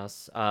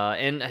Rittenhouse.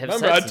 And have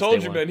Remember, I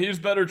told you, man, he's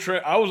better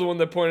trained. I was the one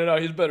that pointed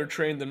out he's better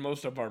trained than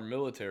most of our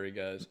military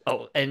guys.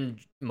 Oh, and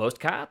most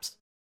cops?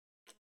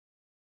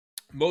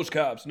 Most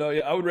cops. No,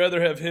 yeah, I would rather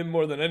have him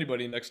more than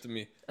anybody next to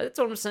me. That's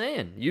what I'm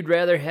saying. You'd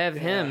rather have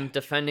him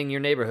defending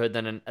your neighborhood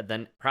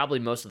than probably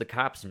most of the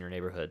cops in your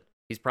neighborhood.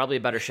 He's probably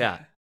a better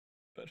shot.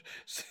 But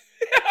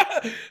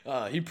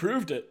he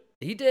proved it.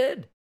 He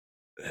did.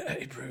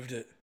 He proved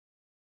it.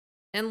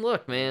 And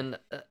look, man,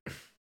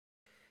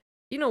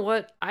 you know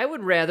what? I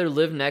would rather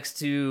live next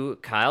to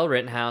Kyle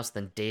Rittenhouse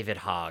than David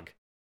Hogg,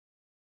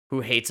 who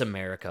hates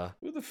America.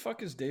 Who the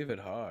fuck is David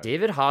Hogg?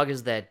 David Hogg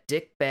is that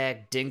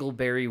dickbag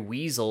dingleberry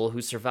weasel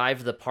who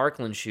survived the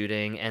Parkland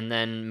shooting and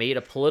then made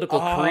a political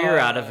career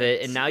out of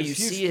it, and now you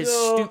see his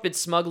stupid,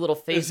 smug little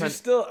face. Is he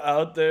still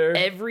out there?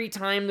 Every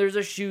time there's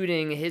a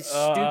shooting, his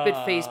stupid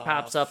face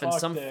pops up in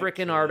some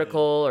freaking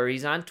article, or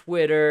he's on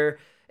Twitter,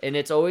 and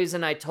it's always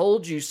an "I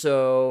told you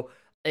so."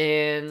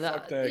 And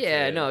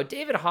no,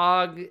 David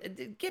Hogg,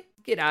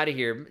 get out of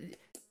here.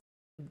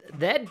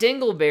 That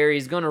Dingleberry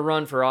is going to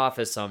run for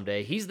office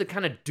someday. He's the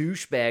kind of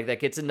douchebag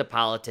that gets into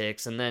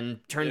politics and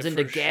then turns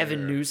into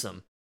Gavin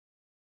Newsom.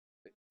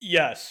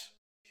 Yes.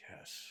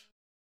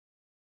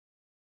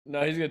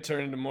 No, he's going to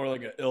turn into more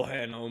like an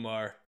Ilhan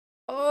Omar.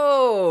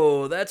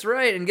 Oh, that's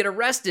right. And get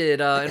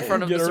arrested in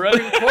front of the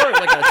Supreme Court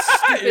like a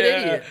stupid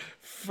idiot.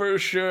 For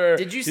sure.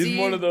 Did you see? He's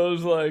one of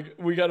those, like,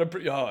 we got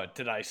to... Oh,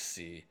 did I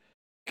see?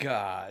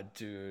 God,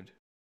 dude.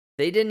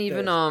 They didn't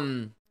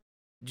even...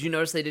 Did you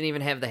notice they didn't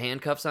even have the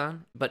handcuffs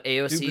on? But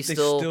AOC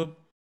still...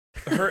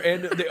 Her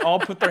and they all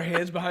put their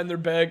hands behind their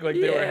back like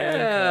they were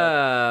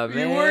handcuffed.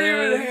 Man. You weren't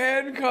even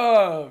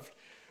handcuffed.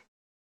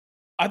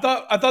 I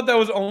thought that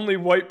was only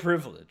white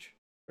privilege.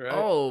 Right?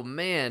 Oh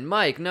man,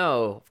 Mike,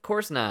 no, of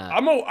course not.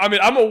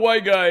 I'm a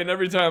white guy, and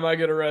every time I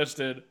get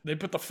arrested, they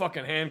put the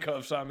fucking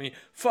handcuffs on me,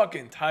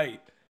 fucking tight.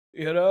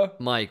 You know?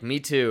 Mike, me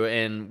too.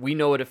 And we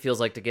know what it feels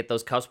like to get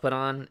those cuffs put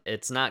on.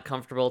 It's not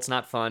comfortable. It's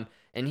not fun.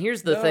 And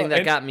here's the thing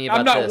that got me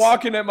about this. I'm not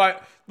walking at my...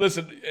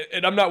 Listen,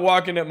 and I'm not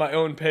walking at my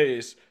own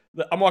pace.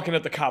 I'm walking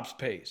at the cops'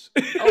 pace.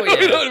 Oh, yeah.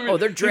 You know what I mean? Oh,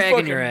 they're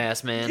dragging your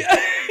ass, man.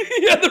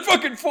 Yeah, they're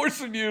fucking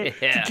forcing you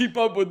to keep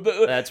up with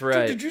the... That's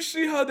right. Dude, did you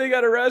see how they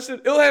got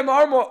arrested? Ilhan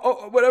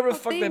Omar, whatever the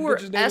fuck that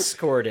bitch's name was.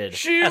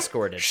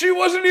 Escorted. She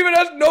wasn't even...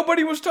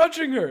 Nobody was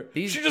touching her.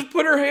 She just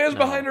put her hands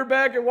behind her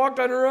back and walked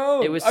on her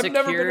own. It was I've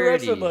never been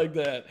arrested like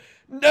that.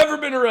 Never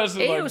been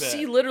arrested like that.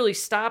 AOC literally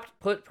stopped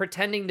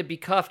pretending to be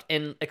cuffed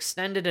and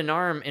extended an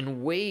arm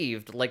and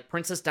waved like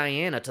Princess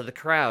Diana to the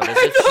crowd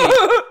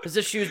as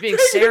if she was being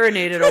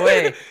serenaded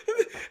away.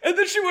 And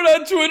then she went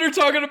on Twitter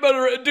talking about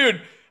her.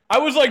 Dude, I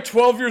was like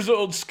 12 years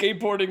old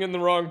skateboarding in the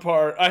wrong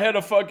part. I had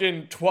a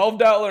fucking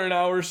 $12 an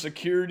hour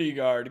security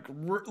guard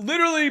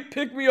literally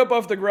pick me up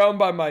off the ground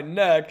by my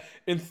neck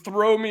and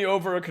throw me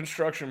over a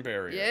construction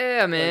barrier.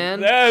 Yeah,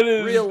 man. Like, that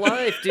is real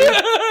life, dude.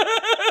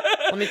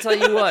 Let me tell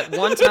you what,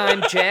 one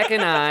time Jack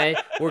and I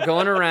were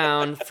going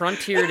around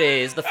Frontier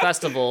Days, the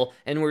festival,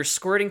 and we were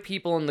squirting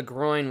people in the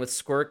groin with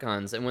squirt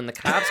guns. And when the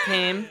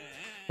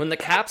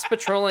cops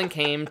patrolling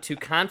came to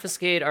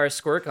confiscate our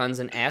squirt guns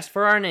and asked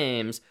for our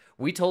names,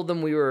 We told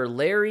them we were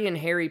Larry and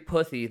Harry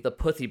Puthie, the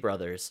Puthie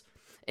brothers.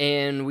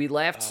 And we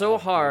laughed so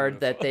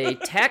hard that they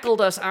tackled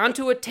us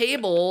onto a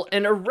table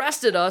and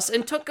arrested us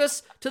and took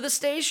us to the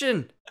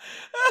station.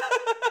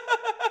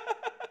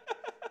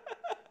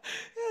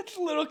 It's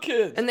little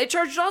kids. And they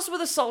charged us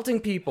with assaulting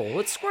people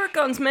with squirt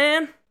guns,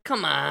 man.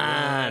 Come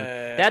on.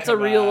 That's a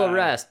real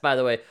arrest, by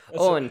the way.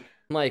 And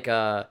Mike,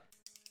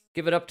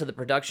 give it up to the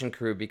production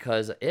crew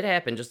because it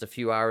happened just a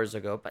few hours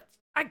ago, but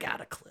I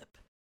got a clip.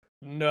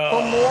 No.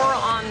 For more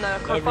on the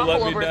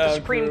kerfuffle over at the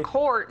Supreme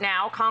Court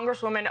now,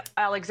 Congresswoman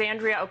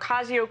Alexandria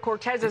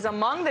Ocasio-Cortez is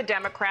among the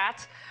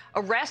Democrats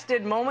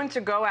arrested moments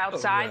ago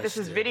outside. This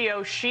is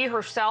video she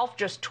herself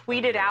just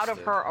tweeted out of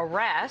her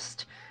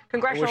arrest.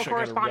 Congressional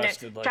correspondent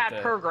Chad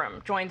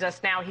Pergram joins us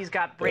now. He's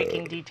got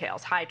breaking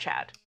details. Hi,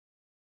 Chad.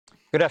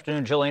 Good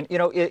afternoon, Jillian. You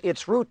know,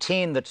 it's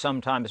routine that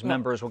sometimes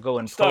members will go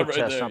and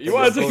protest something. You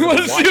want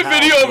to see a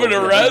video of an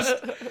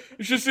arrest?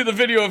 You should see the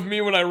video of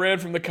me when I ran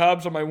from the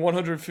cops on my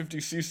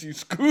 150cc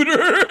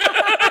scooter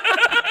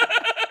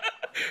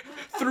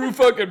through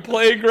fucking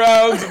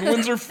playgrounds in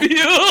Windsor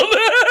Field.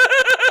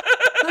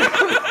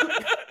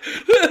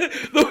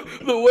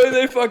 The way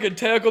they fucking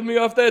tackled me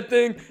off that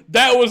thing,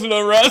 that was an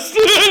arrest.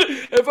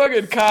 A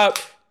fucking cop,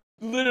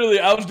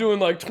 literally, I was doing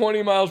like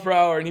 20 miles per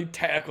hour and he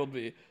tackled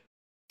me.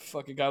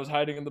 Fucking guy was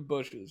hiding in the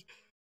bushes.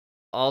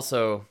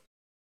 Also,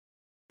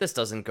 this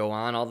doesn't go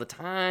on all the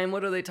time.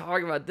 What are they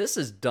talking about? This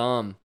is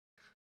dumb.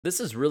 This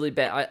is really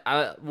bad.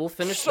 We'll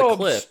finish the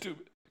clip.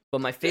 Stupid.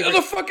 But my favorite.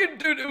 The fucking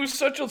dude, it was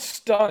such a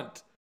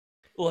stunt,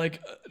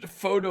 like a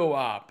photo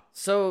op.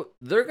 So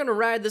they're gonna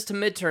ride this to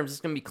midterms.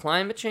 It's gonna be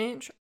climate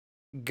change,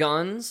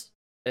 guns,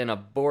 and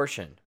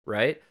abortion,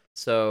 right?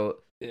 So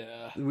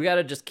yeah, we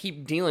gotta just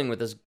keep dealing with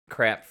this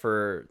crap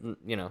for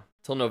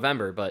till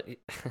November. But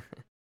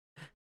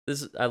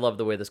I love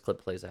the way this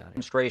clip plays out.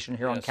 Demonstration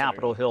here on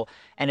Capitol Hill,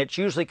 and it's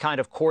usually kind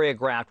of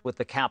choreographed with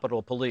the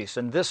Capitol Police.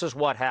 And this is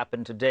what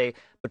happened today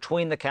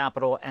between the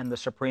Capitol and the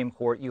Supreme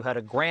Court. You had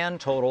a grand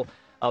total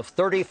of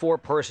 34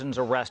 persons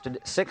arrested,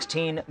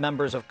 16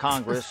 members of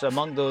Congress.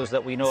 Among those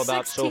that we know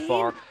about 16? So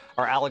far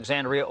are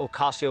Alexandria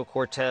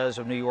Ocasio-Cortez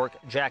of New York,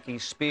 Jackie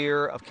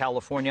Speer of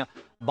California,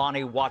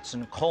 Bonnie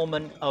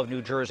Watson-Coleman of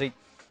New Jersey.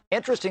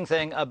 Interesting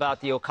thing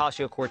about the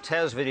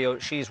Ocasio-Cortez video,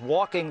 she's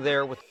walking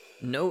there with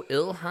no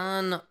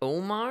Ilhan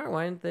Omar?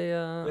 Why didn't they?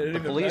 The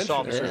police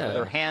officers with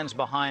their hands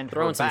behind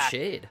throwing her back, some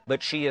shade.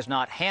 But she is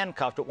not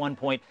handcuffed. At one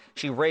point,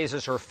 she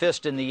raises her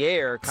fist in the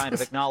air, kind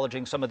of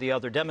acknowledging some of the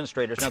other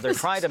demonstrators. Now, they're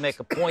trying to make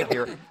a point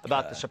here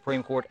about the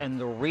Supreme Court and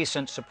the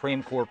recent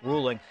Supreme Court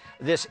ruling.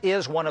 This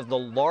is one of the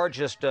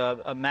largest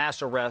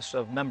mass arrests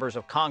of members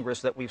of Congress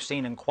that we've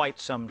seen in quite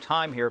some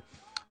time here.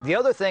 The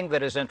other thing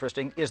that is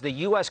interesting is the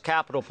U.S.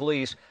 Capitol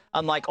Police,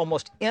 unlike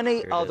almost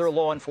any other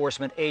law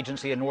enforcement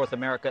agency in North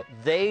America,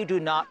 they do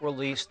not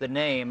release the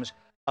names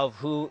of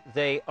who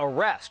they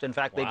arrest. In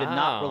fact, they did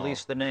not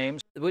release the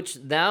names. Which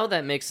now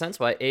that makes sense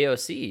why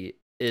AOC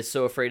is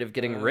so afraid of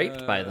getting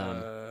raped by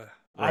them.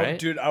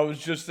 Right? I was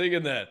just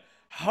thinking that.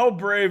 How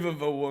brave of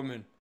a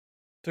woman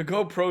to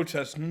go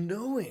protest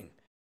knowing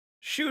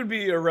she would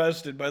be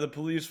arrested by the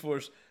police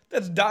force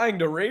that's dying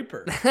to rape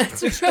her. They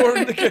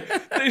stormed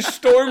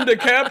the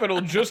Capitol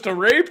just to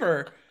rape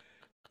her,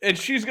 and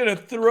she's gonna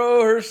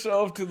throw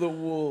herself to the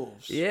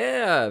wolves.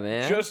 Yeah,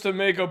 man. Just to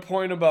make a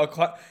point about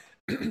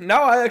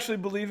now I actually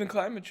believe in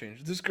climate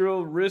change. This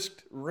girl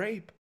risked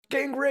rape,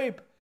 gang rape,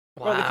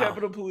 by the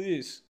Capitol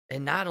Police.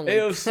 And not only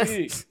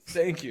AOC,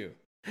 thank you.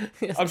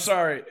 I'm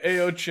sorry,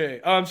 AOCHE.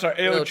 Oh, I'm sorry,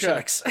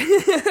 AOCHEX.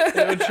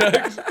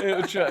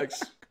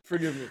 AOCHEX.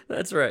 Forgive me.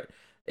 That's right.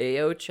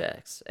 AO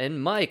checks.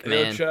 And Mike,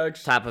 man,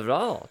 top it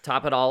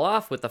all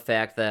off with the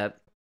fact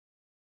that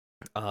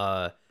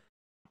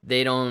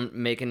they don't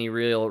make any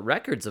real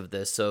records of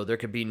this, so there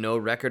could be no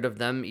record of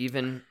them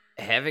even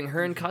having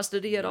her in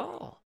custody at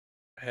all.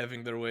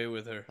 Having their way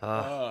with her.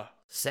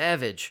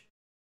 Savage.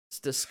 It's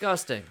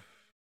disgusting.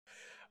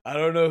 I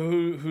don't know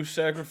who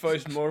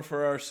sacrificed more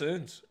for our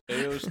sins,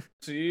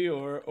 AOC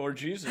or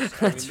Jesus.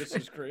 I mean, this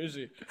is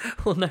crazy.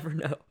 We'll never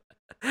know.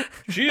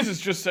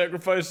 Jesus just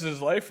sacrificed his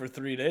life for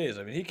 3 days.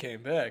 I mean, he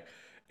came back.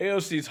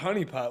 AOC's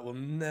honeypot will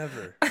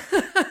never,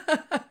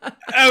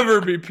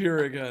 ever be pure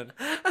again.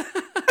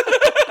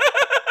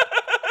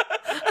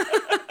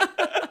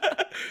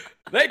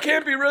 That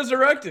can't be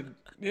resurrected,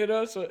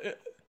 so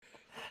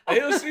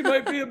AOC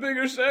might be a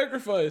bigger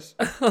sacrifice.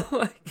 Oh,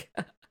 my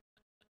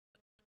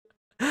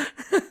God.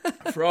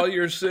 For all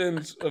your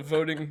sins of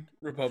voting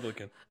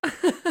Republican.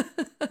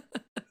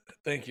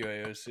 Thank you,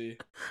 AOC.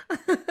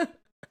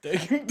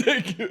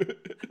 Thank you.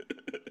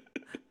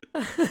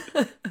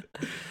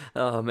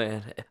 Oh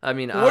man, I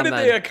mean, what did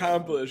they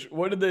accomplish? Yeah,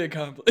 what did they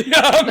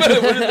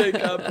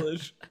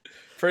accomplish?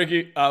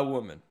 Frankie, a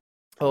woman.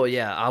 Oh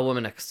yeah, a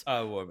woman.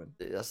 A woman.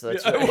 Yes,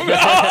 that's yeah,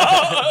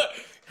 right.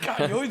 God,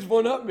 you always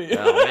one up me.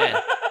 Oh man,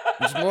 I'm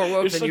just more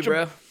woke than you,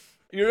 bro.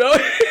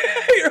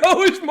 You're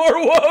always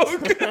more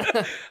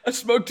woke. I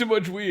smoke too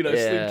much weed. I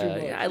sleep too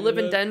much. Yeah, I live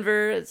in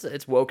Denver.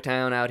 It's woke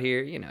town out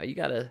here. You know, you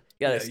gotta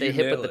stay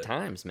hip with the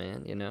times,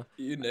 man. You know.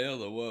 You nail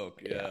the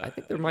woke. Yeah. I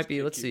think there might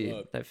be. Let's see.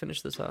 Did I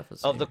finish this off?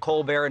 Of the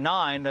Colbert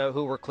Nine,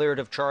 who were cleared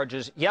of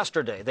charges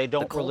yesterday. They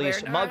don't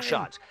release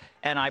mugshots.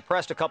 And I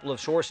pressed a couple of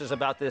sources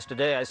about this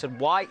today. I said,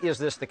 why is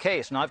this the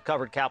case? And I've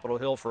covered Capitol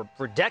Hill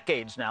for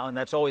decades now, and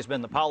that's always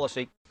been the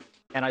policy.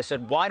 And I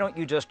said, why don't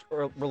you just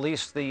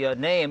release the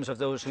names of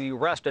those who you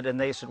arrested? And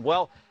they said,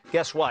 well,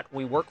 guess what?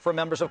 We work for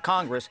members of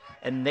Congress,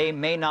 and they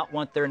may not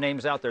want their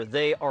names out there.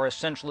 They are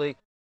essentially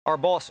our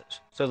bosses.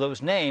 So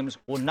those names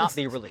will not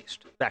be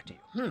released. Back to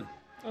you.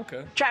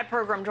 Okay. Chad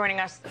Program joining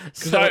us.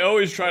 Because I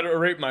always try to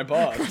rape my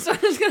boss. So I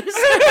was going to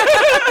say.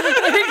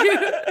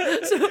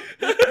 So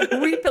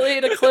we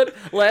played a clip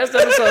last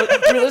episode.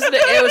 We listened to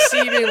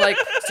AOC being like,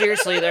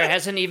 seriously, there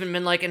hasn't even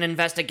been like an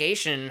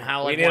investigation.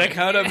 How like we need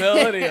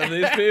accountability of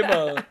these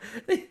people.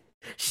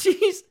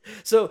 She's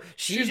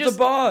just the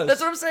boss. That's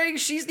what I'm saying.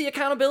 She's the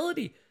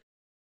accountability.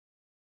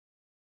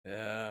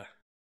 Yeah.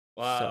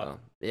 Wow. So,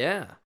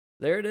 yeah.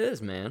 There it is,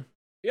 man.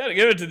 You gotta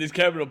give it to these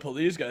Capitol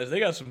Police guys. They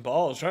got some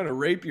balls trying to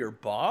rape your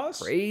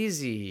boss.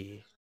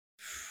 Crazy.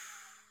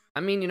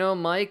 I mean, you know,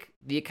 Mike,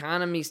 the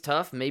economy's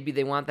tough. Maybe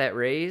they want that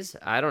raise.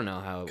 I don't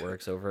know how it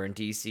works over in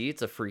D.C.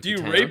 It's a freaky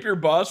town. Do you town. Rape your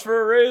boss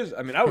for a raise?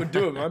 I mean, I would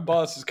do it. My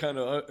boss is kind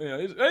of,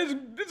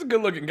 he's a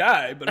good-looking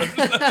guy, but he's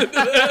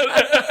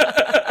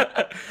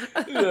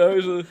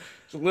a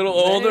little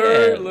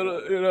older, a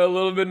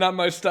little bit not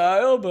my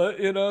style, but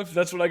if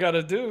that's what I got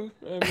to do,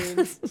 I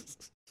mean.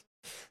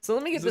 So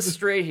let me get this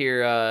straight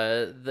here.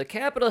 The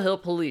Capitol Hill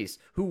police,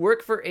 who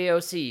work for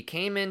AOC,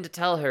 came in to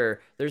tell her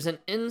there's an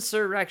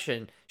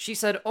insurrection. She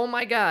said, "Oh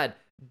my God,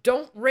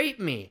 don't rape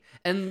me."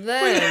 And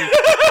then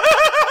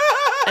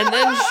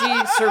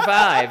she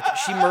survived.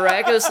 She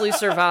miraculously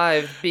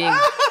survived being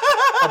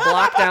a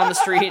block down the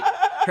street,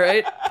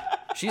 right?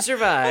 She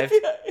survived.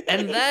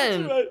 And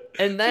then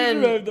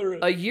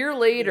a year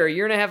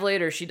and a half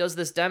later, she does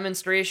this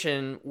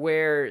demonstration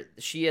where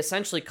she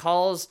essentially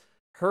calls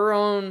her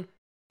own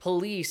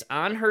police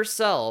on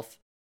herself.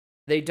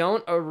 They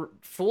don't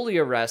fully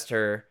arrest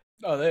her.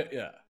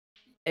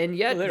 And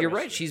yet, you're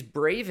right. She's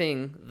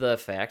braving the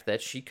fact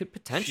that she could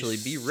potentially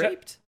be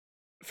raped.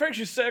 Frank,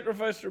 she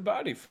sacrificed her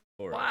body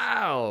for us.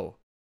 Wow.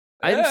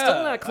 I'm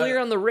still not clear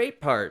on the rape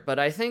part, but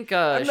I think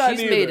she's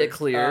made it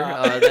clear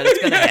that it's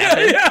going to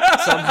happen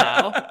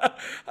somehow.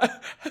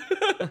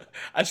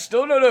 I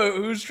still don't know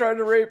who's trying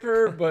to rape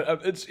her,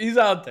 but he's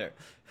out there.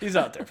 He's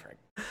out there, Frank.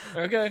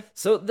 Okay.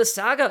 So the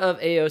saga of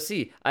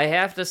AOC, I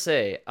have to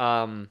say,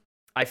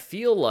 I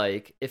feel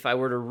like if I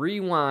were to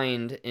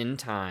rewind in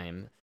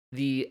time,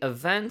 the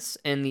events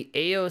and the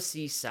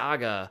AOC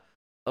saga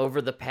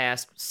over the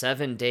past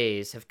 7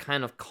 days have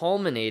kind of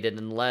culminated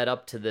and led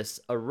up to this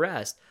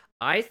arrest.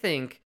 I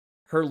think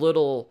her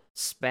little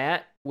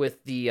spat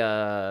with the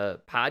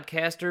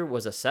podcaster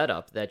was a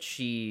setup that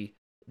she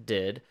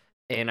did.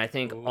 And I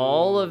think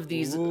all of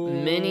these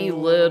mini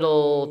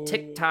little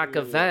TikTok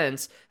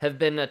events have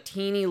been a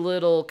teeny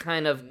little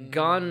kind of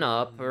gun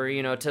up or,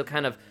 to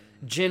kind of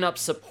gin up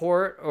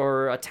support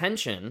or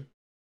attention,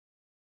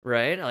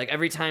 right? Like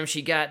every time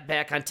she got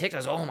back on TikTok, I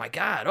was, oh my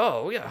God,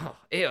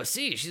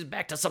 AOC, she's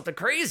back to something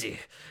crazy,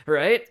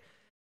 right?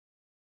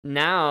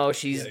 Now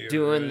she's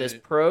doing this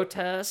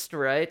protest,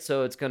 right?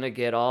 So it's going to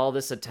get all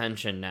this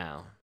attention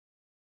now.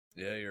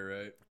 Yeah, you're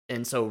right.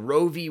 And so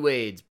Roe v.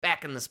 Wade's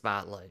back in the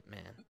spotlight,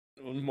 man.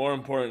 More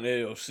important,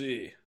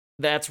 AOC.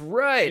 That's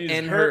right.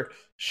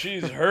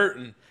 She's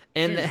hurting.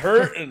 And she's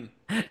hurting.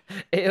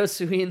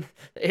 AOC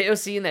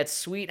and that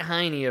sweet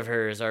hiney of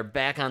hers are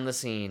back on the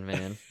scene,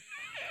 man.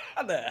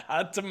 That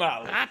hot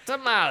tamale. Hot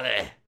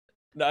tamale.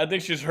 No, I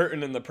think she's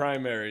hurting in the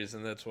primaries,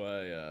 and that's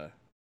why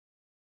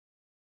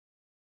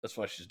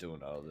she's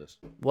doing all of this.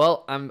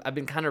 Well, I've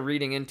been kind of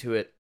reading into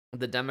it.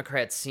 The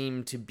Democrats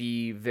seem to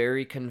be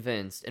very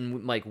convinced,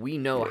 and like we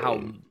know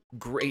how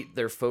great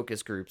their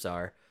focus groups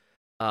are.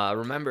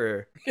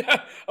 Remember?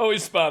 Yeah,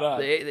 always spot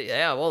on.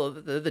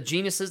 The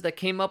geniuses that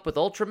came up with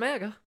Ultra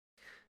MAGA.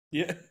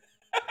 Yeah.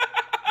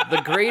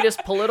 The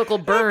greatest political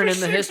burn in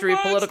the history of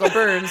political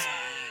burns.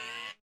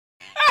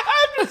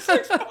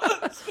 6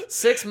 months.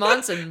 6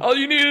 months and all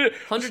you needed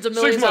hundreds of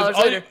millions of dollars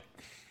later.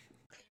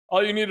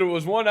 All you needed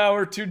was 1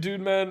 hour, 2 dude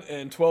men,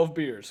 and 12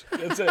 beers.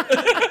 That's it.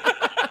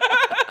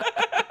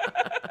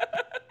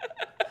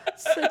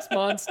 6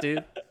 months,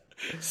 dude.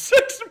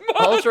 6 months.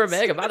 Ultra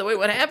MAGA. By the way,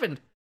 what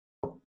happened?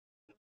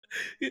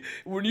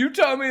 When you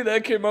tell me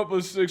that came up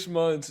with 6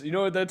 months, you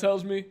know what that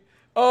tells me?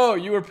 Oh,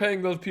 you were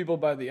paying those people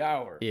by the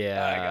hour.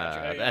 Yeah, I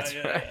got you. That's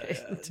right.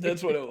 Yeah.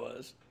 That's what it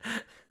was.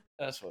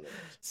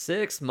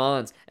 6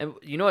 months. And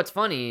you know what's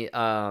funny?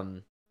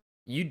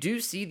 You do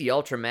see the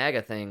Ultra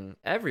MAGA thing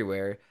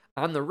everywhere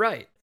on the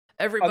right.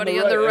 Everybody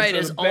on the right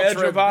is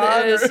ultra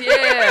this.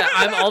 Yeah,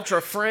 I'm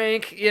ultra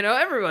Frank.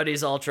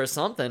 Everybody's ultra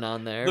something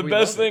on there. The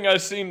best thing I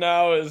see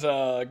now is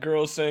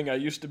girls saying, I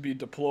used to be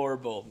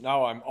deplorable.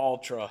 Now I'm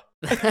ultra.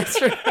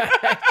 That's right.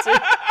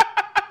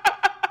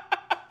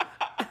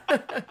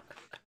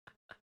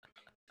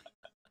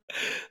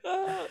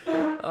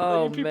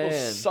 Oh, people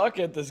man. suck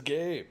at this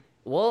game.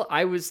 Well,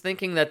 I was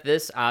thinking that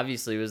this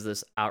obviously was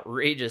this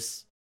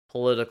outrageous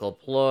political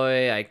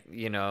ploy,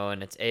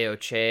 and it's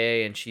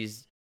AOC, and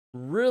she's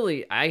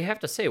really, I have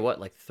to say,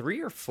 like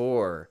 3 or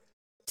 4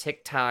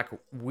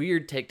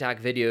 weird TikTok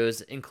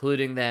videos,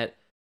 including that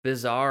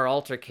bizarre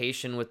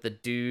altercation with the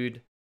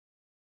dude,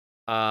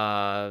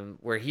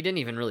 where he didn't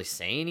even really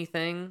say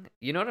anything.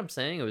 You know what I'm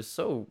saying? It was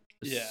so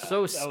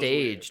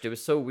staged. It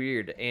was so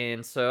weird,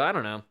 and so I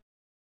don't know.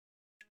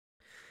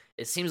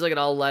 It seems like it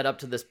all led up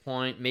to this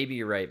point. Maybe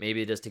you're right.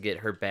 Maybe just to get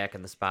her back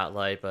in the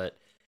spotlight, but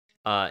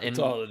that's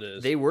all it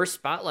is. They were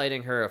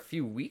spotlighting her a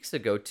few weeks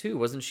ago too.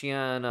 Wasn't she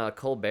on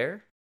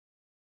Colbert?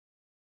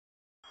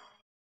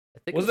 I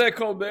think was that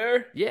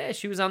Colbert? Yeah,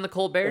 she was on the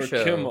Colbert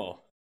show.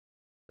 Kimmel.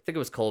 I think it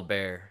was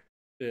Colbert.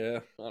 Yeah,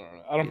 I don't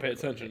know. I don't pay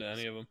attention to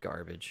any of them.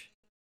 Garbage.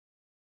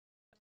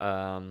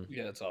 Yeah,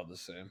 it's all the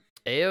same.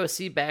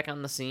 AOC back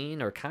on the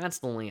scene, or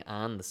constantly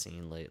on the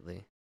scene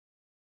lately.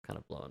 Kind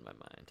of blowing my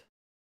mind.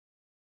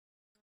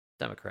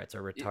 Democrats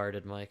are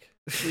retarded, Mike.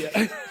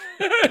 Yeah.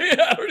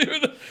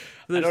 I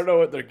don't know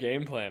what their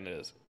game plan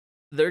is.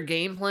 Their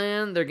game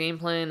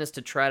plan is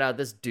to trot out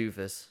this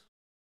doofus.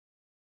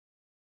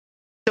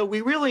 So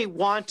we really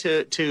want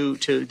to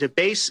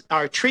base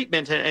our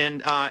treatment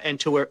and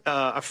to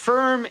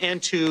affirm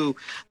and to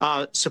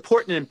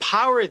support and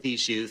empower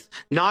these youth,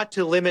 not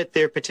to limit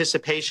their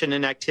participation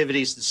in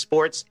activities and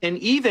sports, and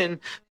even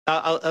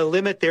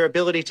limit their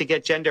ability to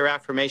get gender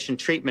affirmation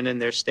treatment in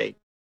their state.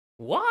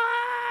 What?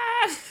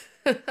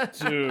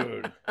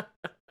 Dude.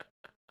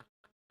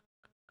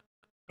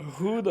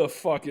 Who the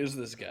fuck is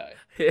this guy?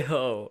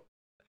 Yo.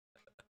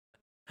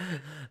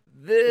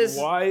 This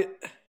Why?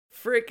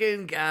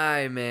 Freaking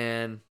guy,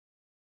 man.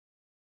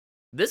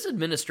 This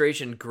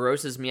administration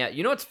grosses me out.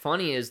 You know what's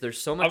funny is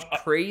there's so much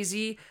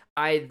crazy.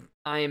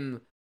 I'm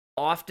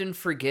often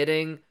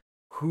forgetting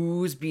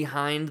who's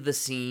behind the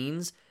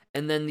scenes,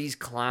 and then these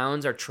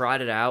clowns are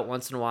trotted out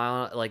once in a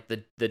while, like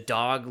the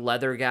dog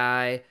leather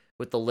guy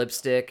with the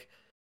lipstick,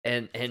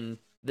 and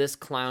this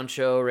clown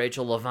show,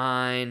 Rachel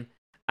Levine.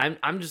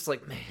 I'm just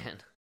like, man.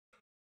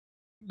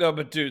 No,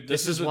 but dude,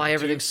 this is why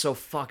everything's so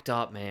fucked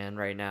up, man,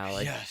 right now.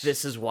 Like, yes.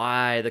 This is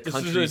why the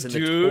country's in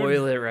the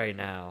toilet right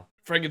now.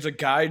 Frank, it's a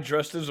guy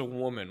dressed as a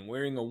woman,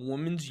 wearing a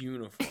woman's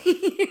uniform.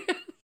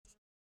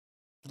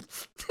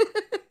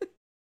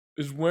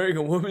 Is wearing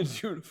a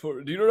woman's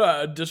uniform. Do you know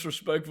how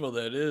disrespectful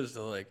that is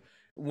to, like,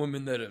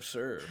 women that have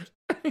served?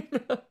 I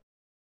know.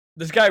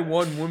 This guy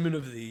won Woman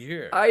of the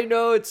Year. I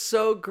know, it's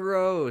so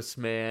gross,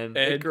 man.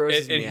 It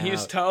grosses me out. And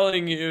he's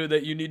telling you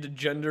that you need to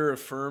gender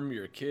affirm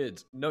your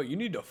kids. No, you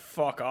need to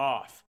fuck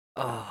off.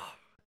 Oh.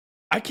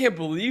 I can't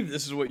believe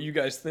this is what you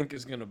guys think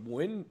is going to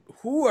win.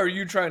 Who are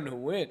you trying to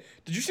win?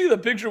 Did you see the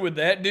picture with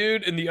that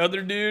dude and the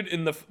other dude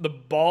and the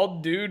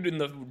bald dude in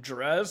the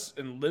dress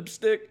and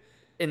lipstick?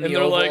 In the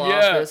Oval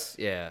Office?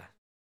 Yeah.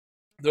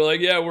 They're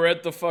like, yeah, we're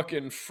at the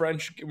fucking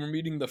French, we're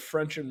meeting the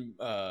French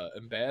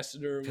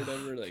ambassador or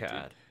whatever. Like,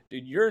 God.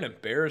 Dude, you're an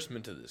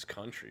embarrassment to this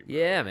country, bro.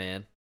 Yeah,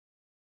 man.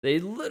 They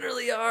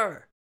literally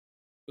are.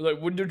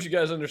 Like, what don't you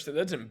guys understand?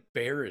 That's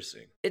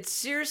embarrassing. It's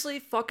seriously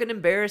fucking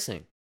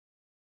embarrassing.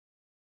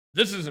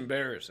 This is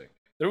embarrassing.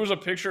 There was a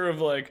picture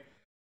of, like,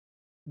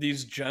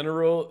 these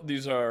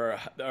are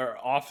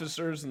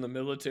officers in the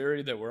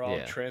military that were all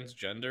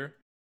transgender.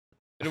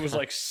 And it was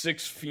like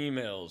 6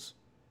 females.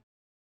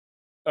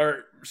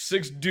 Or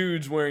 6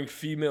 dudes wearing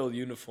female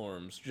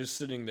uniforms just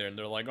sitting there, and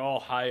they're like all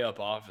high up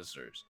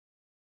officers.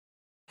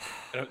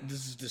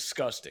 This is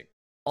disgusting.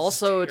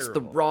 Also, it's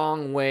the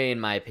wrong way, in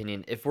my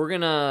opinion. If we're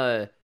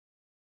gonna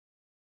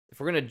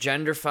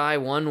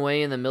genderfy one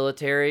way in the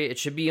military, it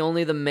should be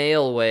only the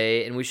male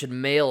way, and we should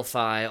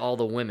maleify all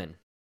the women.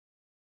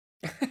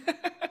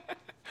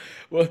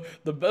 Well,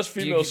 the best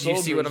female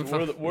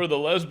soldiers were the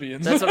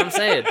lesbians. That's what I'm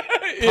saying.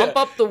 Pump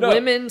up the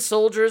women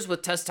soldiers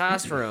with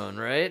testosterone,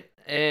 right?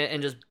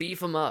 And just beef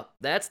them up.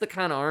 That's the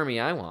kind of army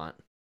I want.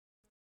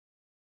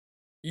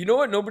 You know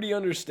what nobody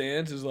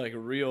understands is, like,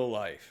 real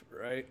life,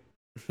 right?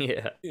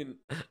 Yeah.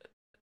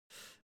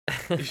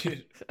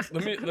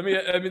 Let me.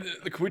 I mean,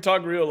 can we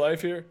talk real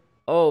life here?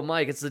 Oh,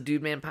 Mike, it's the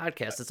Dude Man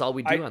podcast. That's all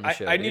we do on the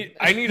show. I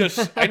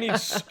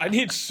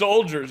need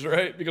soldiers,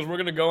 right? Because we're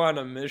gonna go on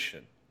a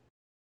mission.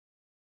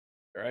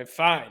 All right,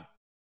 fine.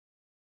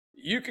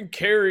 You can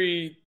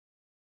carry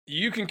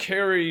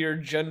your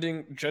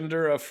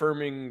gender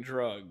affirming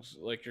drugs,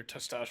 like your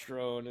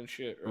testosterone and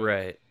shit, right?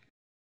 Right.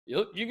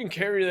 You can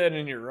carry that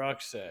in your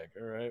rucksack,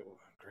 all right? Well,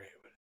 great.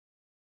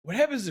 What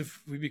happens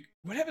if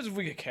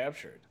we get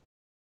captured?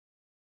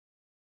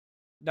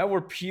 Now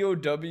we're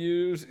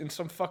POWs in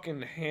some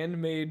fucking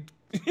handmade,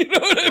 you know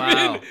what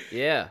I mean?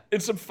 Yeah. In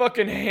some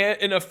fucking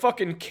in a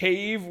fucking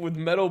cave with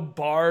metal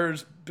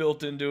bars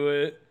built into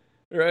it,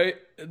 right?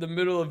 In the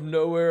middle of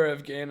nowhere,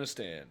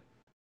 Afghanistan.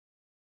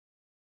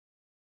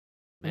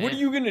 Man. What are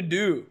you gonna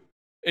do?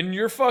 And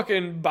your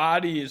fucking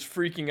body is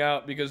freaking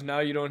out because now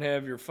you don't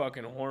have your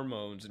fucking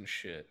hormones and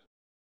shit.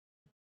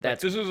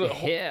 This is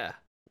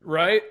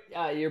right?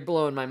 Yeah, you're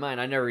blowing my mind.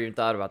 I never even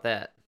thought about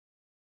that.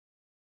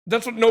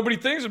 That's what nobody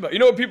thinks about. You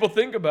know what people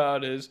think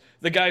about is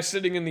the guy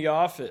sitting in the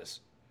office.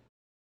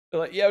 They're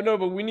like, yeah, no,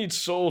 but we need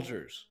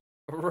soldiers.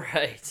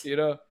 Right. You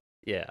know?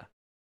 Yeah.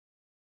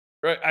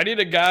 Right. I need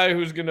a guy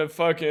who's gonna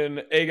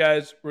fucking, hey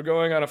guys, we're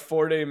going on a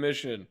 4-day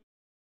mission.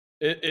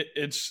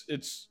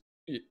 It's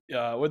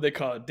what they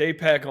call it, day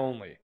pack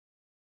only.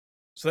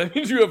 So that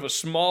means you have a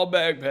small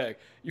backpack.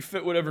 You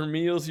fit whatever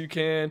meals you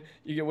can.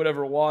 You get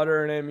whatever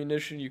water and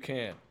ammunition you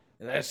can,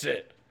 and that's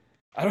it.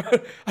 I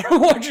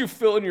don't want you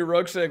filling your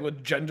rucksack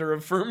with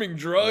gender-affirming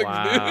drugs,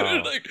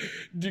 dude. Like,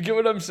 do you get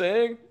what I'm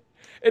saying?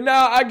 And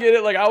now I get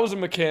it. Like, I was a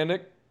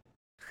mechanic,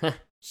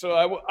 so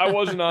I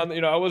wasn't on.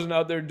 I wasn't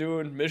out there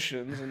doing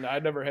missions, and I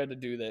never had to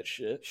do that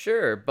shit.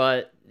 Sure,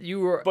 but you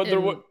were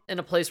in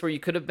a place where you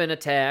could have been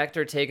attacked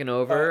or taken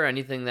over, or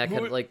anything that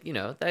could,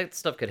 that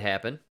stuff could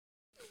happen.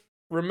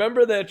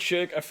 Remember that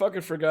chick? I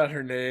fucking forgot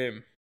her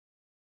name.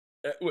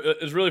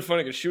 It's really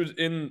funny because she was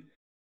in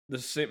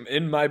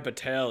my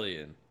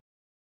battalion.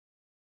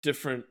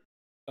 Different.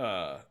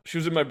 She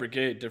was in my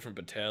brigade, different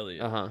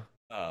battalion.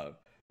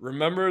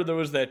 Remember there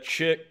was that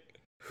chick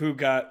who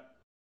got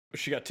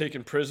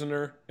taken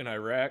prisoner in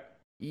Iraq?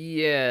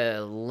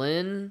 Yeah,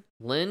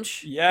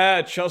 Lynch?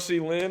 Yeah,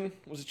 Chelsea Lynn.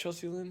 Was it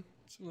Chelsea Lynn?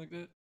 Something like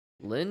that.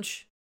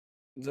 Lynch?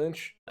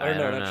 I don't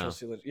know, not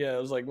Chelsea Lynch. Yeah, it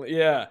was like,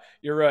 yeah,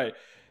 you're right.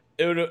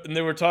 And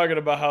they were talking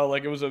about how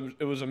like it was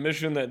a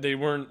mission that they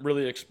weren't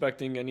really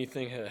expecting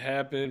anything had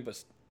happened,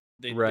 but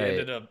they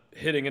ended up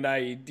hitting an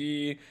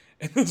IED,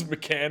 and this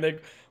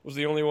mechanic was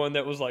the only one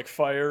that was like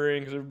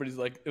firing because everybody's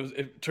like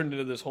it turned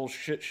into this whole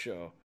shit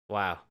show.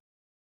 Wow.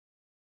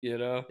 You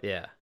know?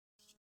 Yeah.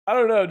 I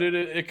don't know,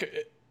 dude.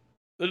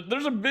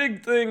 There's a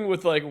big thing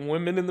with like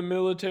women in the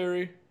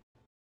military.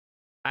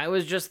 I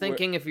was just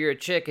thinking, if you're a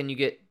chick and you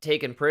get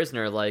taken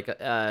prisoner, like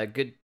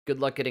good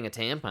luck getting a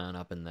tampon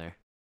up in there.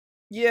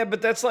 Yeah,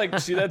 but that's like,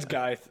 see, that's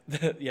guy.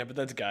 Yeah, but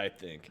that's guy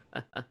think.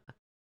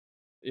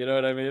 You know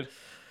what I mean?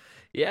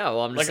 Yeah,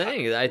 well, I'm just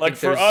saying. I like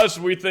think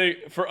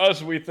for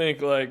us, we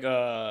think like,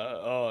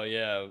 oh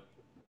yeah,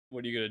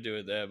 what are you gonna do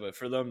with that? But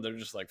for them, they're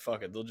just like,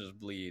 fuck it, they'll just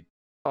bleed.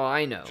 Oh,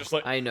 I know.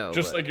 I know.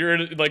 Just like you're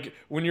in, like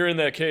when you're in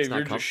that cave,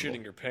 you're just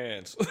shitting your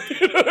pants.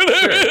 You know what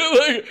I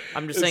mean? Like,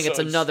 I'm just saying it's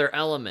another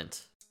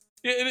element.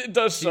 Yeah, it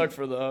does suck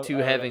for them. To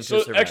having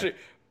to survive. Actually,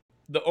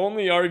 the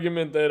only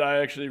argument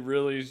I actually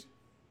really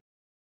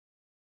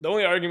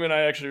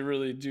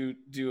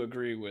do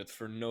agree with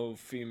for no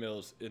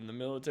females in the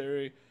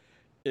military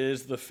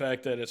is the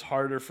fact that it's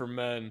harder for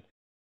men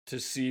to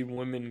see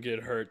women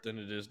get hurt than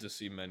it is to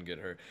see men get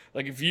hurt.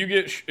 Like if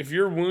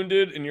you're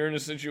wounded and you're in a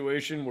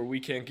situation where we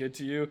can't get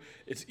to you,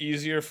 it's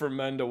easier for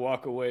men to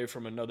walk away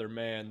from another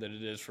man than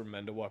it is for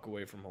men to walk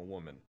away from a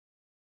woman.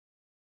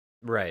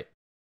 Right.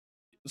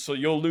 So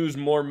you'll lose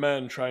more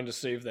men trying to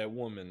save that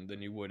woman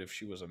than you would if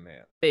she was a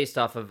man. Based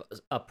off of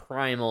a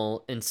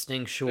primal,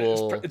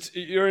 instinctual.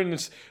 You're in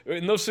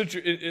those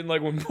situations.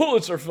 Like when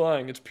bullets are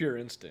flying, it's pure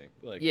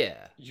instinct. Like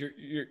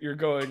you're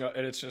going,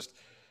 and it's just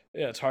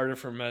it's harder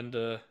for men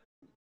to.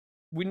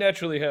 We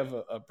naturally have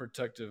a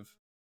protective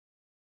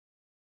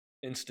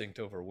instinct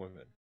over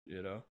women,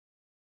 you know.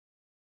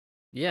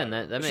 Yeah, and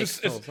that makes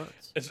total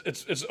sense.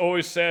 It's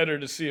always sadder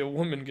to see a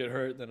woman get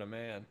hurt than a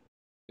man.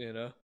 You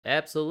know?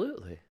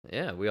 Absolutely.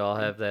 Yeah, we all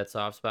have that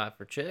soft spot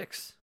for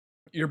chicks.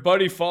 Your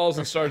buddy falls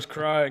and starts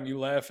crying, you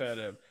laugh at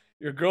him.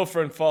 Your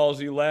girlfriend falls,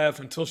 you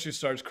laugh until she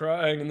starts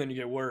crying, and then you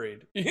get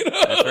worried. You know?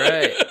 That's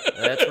right.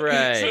 That's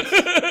right.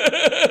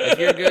 If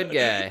you're a good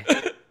guy.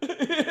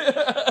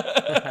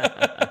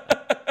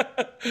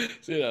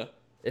 So, yeah.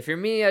 If you're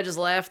me, I just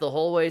laugh the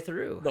whole way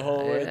through. The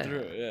whole way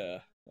through, yeah.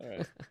 All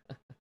right.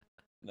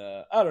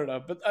 Nah, I don't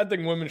know, but I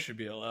think women should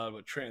be allowed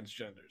with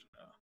transgenders.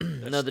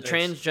 No, the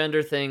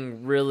transgender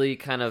thing really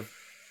kind of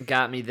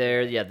got me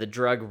there. Yeah, the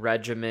drug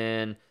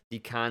regimen, the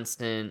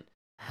constant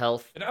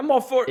health and I'm all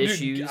for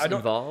issues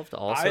involved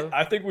also.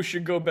 I think we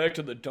should go back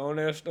to the don't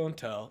ask, don't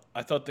tell.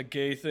 I thought the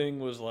gay thing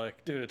was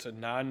like, dude, it's a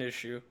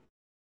non-issue.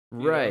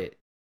 Right. You know?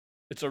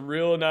 It's a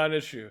real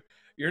non-issue.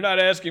 You're not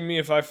asking me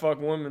if I fuck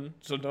women,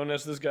 so don't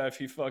ask this guy if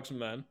he fucks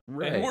men.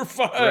 Right. And we're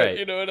fine, right.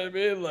 You know what I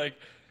mean? Like,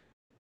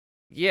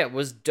 yeah,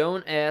 was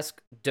don't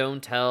ask,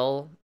 don't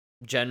tell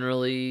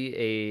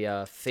generally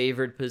a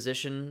favored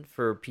position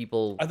for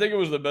people? I think it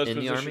was the best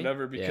position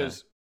ever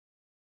because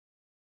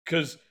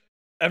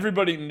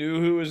everybody knew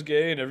who was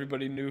gay and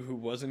everybody knew who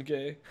wasn't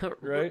gay,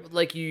 right?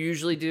 Like you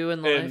usually do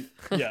in life.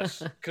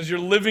 Yes, because you're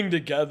living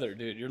together,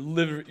 dude. You're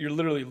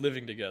literally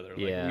living together.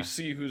 Like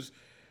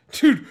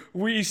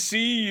we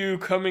see you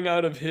coming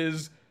out of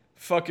his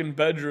fucking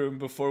bedroom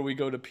before we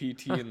go to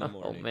PT in the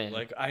morning. Oh, man.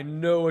 Like I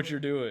know what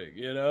you're doing,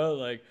 you know?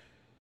 Like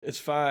it's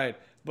fine.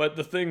 But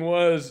the thing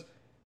was,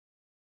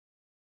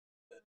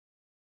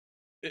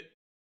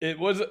 it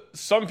was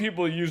some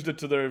people used it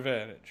to their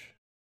advantage,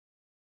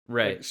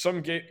 right? Like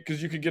some gay,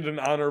 because you could get an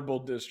honorable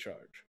discharge.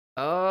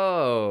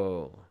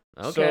 Oh,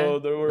 okay. So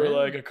there were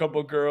like a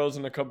couple girls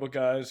and a couple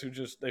guys who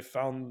just they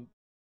found,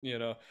 you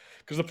know,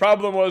 because the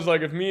problem was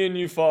like if me and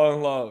you fall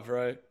in love,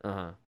 right?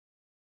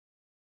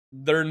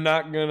 They're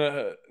not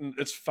gonna.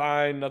 It's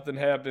fine. Nothing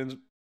happens.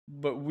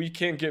 but we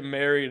can't get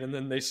married, and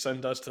then they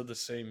send us to the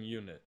same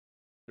unit,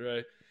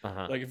 right?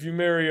 Like if you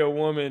marry a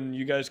woman,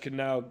 you guys can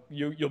now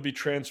you'll be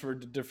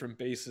transferred to different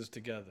bases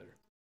together.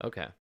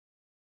 Okay.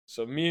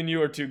 So me and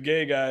you are two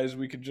gay guys.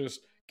 We could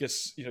just get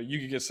you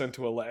could get sent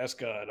to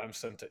Alaska, and I'm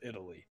sent to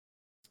Italy.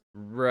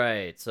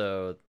 Right.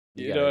 So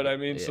you know what I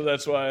mean. Yeah. So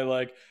that's why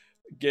like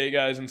gay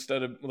guys,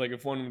 instead of like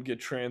if one would get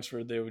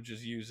transferred, they would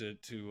just use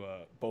it to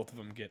both of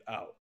them get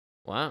out.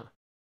 Wow.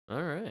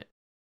 All right.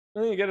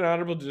 And you get an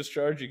honorable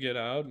discharge, you get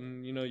out,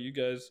 and you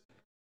guys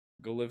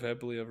go live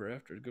happily ever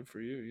after. Good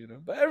for you,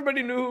 But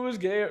everybody knew who was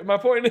gay. My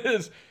point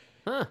is,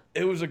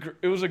 it was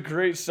a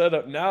great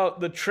setup. Now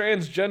the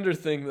transgender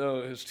thing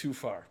though is too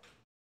far.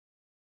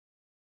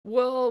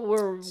 Well,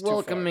 we're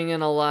welcoming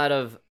in a lot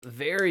of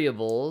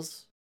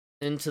variables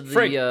into the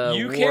Frank,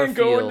 you can't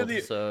go into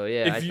the. So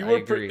yeah, I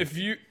agree.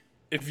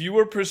 If you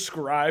were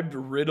prescribed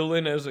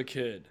Ritalin as a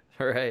kid,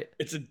 right,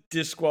 it's a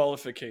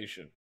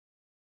disqualification.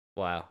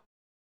 Wow.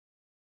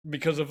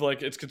 Because of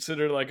like it's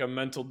considered like a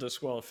mental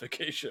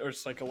disqualification or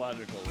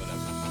psychological, whatever.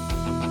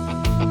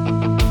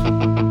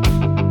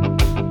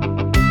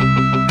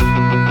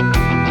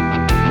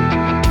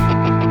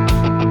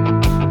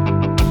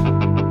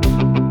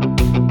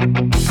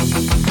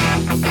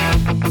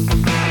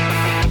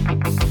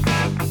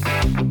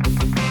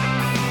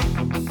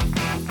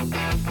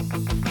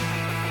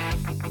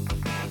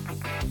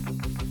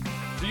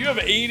 So you have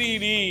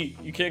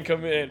ADD, you can't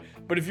come in.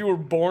 But if you were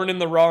born in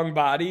the wrong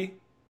body,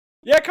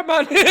 yeah, come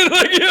on in.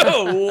 Like,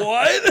 yo,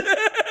 what?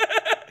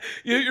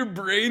 Your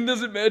brain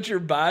doesn't match your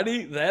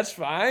body? That's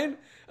fine.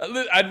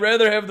 I'd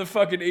rather have the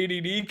fucking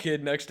ADD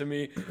kid next to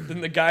me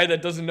than the guy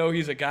that doesn't know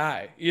he's a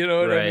guy. You know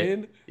what I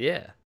mean?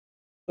 Yeah.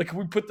 Like, can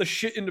we put the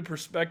shit into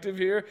perspective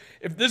here?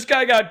 If this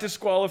guy got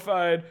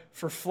disqualified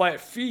for flat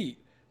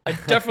feet, I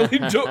definitely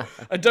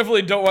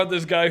don't want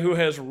this guy who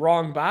has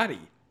wrong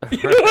body.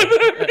 You know what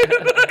I mean?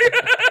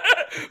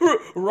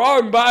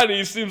 Wrong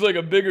body seems like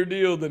a bigger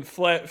deal than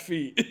flat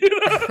feet.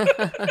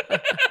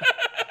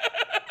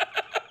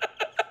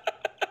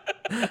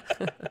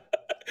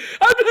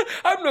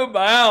 I'm no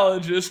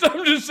biologist.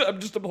 I'm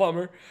just a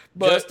plumber.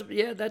 But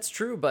yeah, that's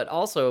true. But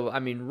also, I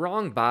mean,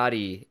 wrong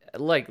body.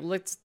 Like,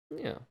 let's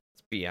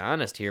be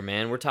honest here,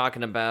 man. We're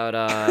talking about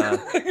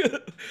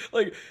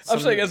like I'm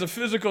saying, as a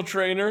physical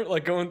trainer,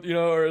 like going,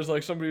 or as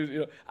like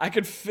somebody, I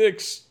could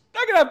fix.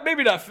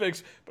 Maybe not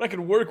fix, but I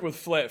could work with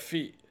flat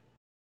feet.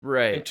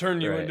 Right. And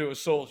turn you into a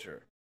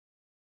soldier.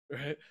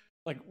 Right?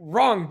 Like,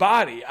 wrong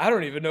body. I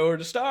don't even know where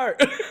to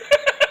start.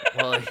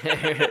 Well,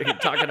 you're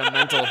talking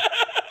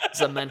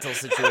it's a mental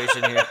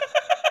situation here.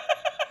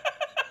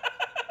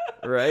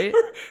 Right?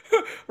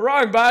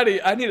 Wrong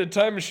body. I need a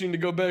time machine to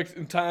go back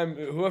in time.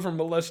 Whoever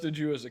molested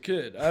you as a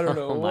kid. I don't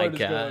know what is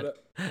going on.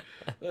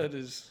 That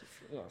is...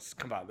 Oh,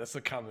 come on, that's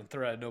a common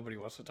thread. Nobody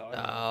wants to talk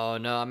about. Oh,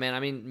 no, man.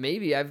 I mean,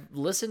 maybe I've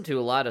listened to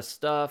a lot of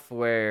stuff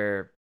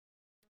where...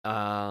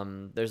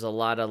 there's a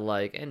lot of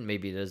like, and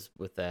maybe it is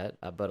with that,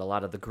 but a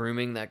lot of the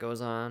grooming that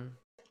goes on,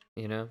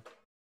 So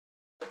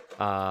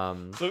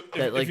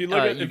if you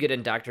look you get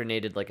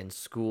indoctrinated like in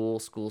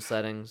school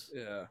settings.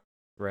 Yeah.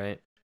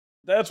 Right.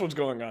 That's what's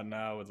going on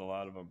now with a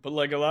lot of them. But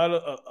like a lot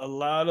of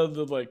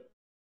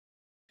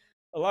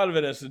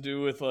it has to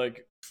do with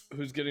like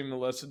who's getting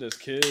molested as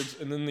kids,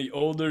 and then the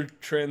older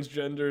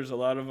transgenders, a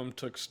lot of them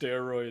took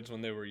steroids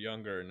when they were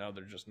younger, and now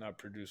they're just not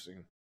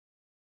producing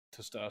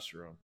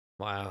testosterone.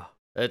 Wow.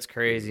 That's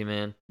crazy,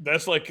 man.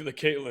 That's like the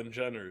Caitlyn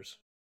Jenners.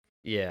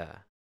 Yeah.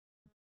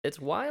 It's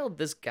wild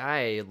this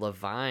guy,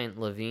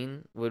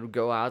 Levine, would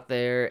go out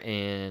there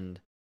and...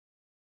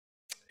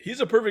 He's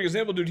a perfect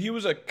example, dude. He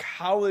was a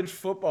college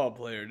football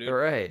player, dude.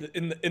 Right.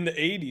 In the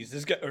 80s,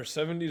 this guy, or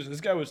 70s,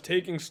 this guy was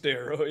taking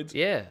steroids.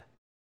 Yeah.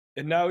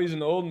 And now he's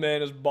an old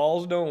man. His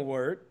balls don't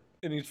work.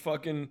 And he's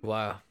fucking...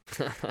 Wow.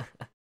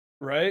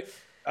 Right?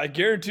 I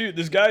guarantee you,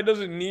 this guy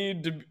doesn't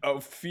need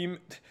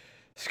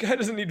This guy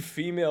doesn't need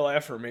female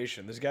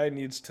affirmation. This guy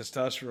needs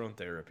testosterone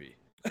therapy.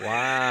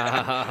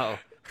 Wow.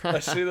 I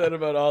say that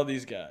about all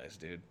these guys,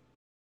 dude.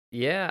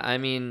 Yeah, I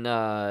mean,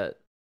 I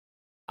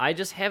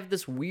just have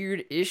this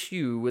weird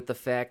issue with the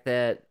fact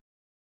that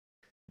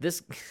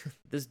this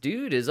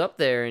dude is up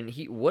there and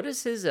what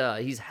is his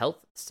he's health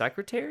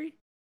secretary?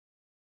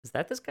 Is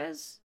that this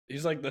guy's?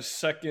 He's like the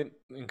second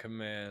in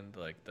command,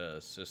 like the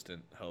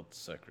assistant health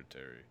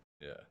secretary.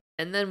 Yeah.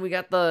 And then we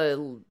got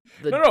the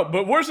No,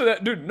 but worse than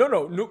that, dude. No.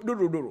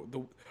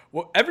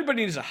 What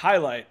everybody needs to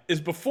highlight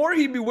is before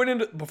he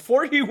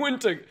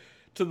went to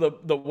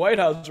the White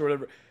House or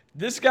whatever,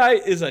 this guy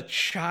is a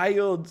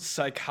child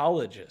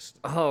psychologist.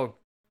 Oh,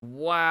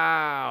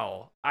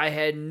 wow. I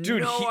had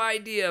no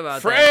idea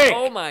about Frank, that.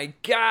 Oh my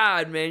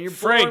God, man. You're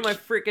blowing my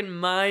freaking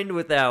mind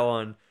with that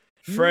one.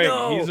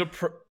 Frank, he's a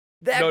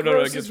That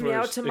grosses me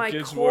out to my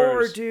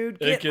core, dude.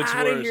 Get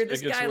out of here.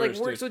 This guy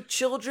works with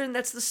children.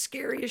 That's the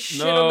scariest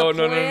shit on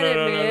the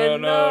planet,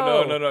 man.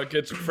 No.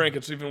 Frank,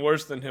 it's even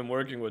worse than him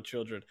working with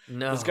children.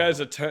 No. This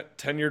guy's a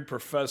tenured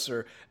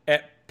professor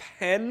at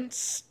Penn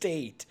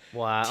State.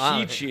 Wow.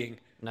 Teaching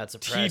Not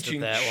surprised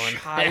teaching with that one.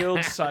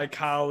 child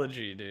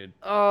psychology, dude.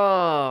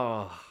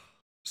 Oh.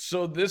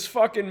 So this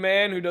fucking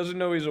man who doesn't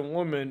know he's a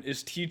woman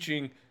is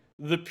teaching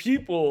the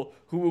people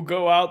who will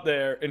go out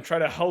there and try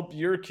to help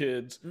your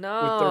kids with their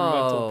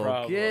mental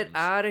problems. Get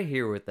out of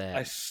here with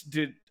that.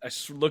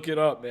 Look it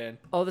up, man.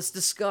 Oh, that's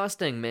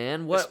disgusting,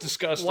 man. What? It's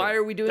disgusting. Why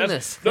are we doing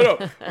this? No.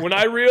 When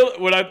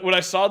I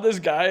saw this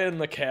guy in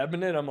the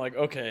cabinet, I'm like,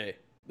 okay,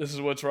 this is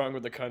what's wrong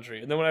with the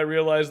country. And then when I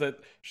realized that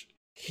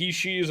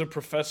she is a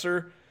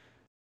professor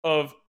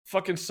of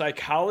fucking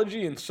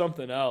psychology and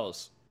something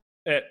else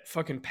at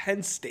fucking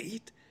Penn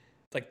State,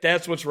 like,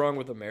 that's what's wrong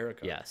with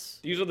America. Yes.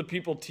 These are the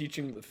people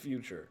teaching the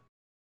future.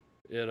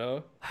 You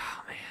know?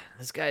 Oh, man.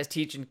 This guy's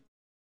teaching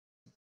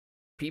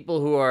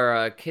people who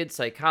are kid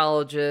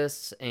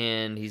psychologists,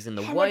 and he's in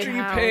the White House.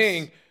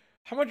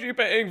 How much are you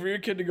paying for your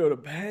kid to go to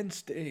Penn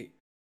State?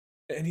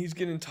 And he's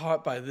getting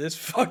taught by this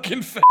fucking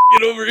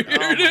faggot over here. Oh,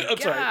 my I'm God,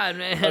 sorry.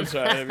 man. I'm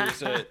sorry. I didn't mean to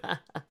say it.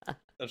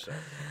 I'm sorry.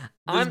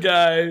 This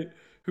guy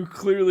who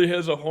clearly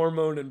has a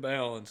hormone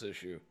imbalance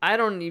issue. I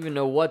don't even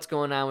know what's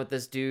going on with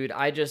this dude.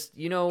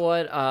 You know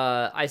what?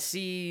 I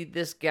see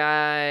this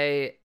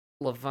guy,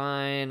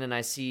 Levine, and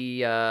I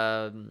see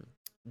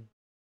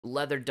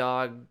Leather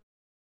Dog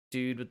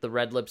dude with the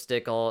red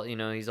lipstick,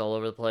 he's all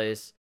over the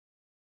place.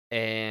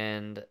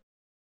 And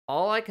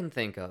all I can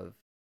think of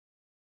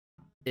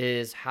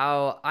is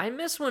how I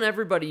miss when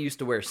everybody used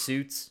to wear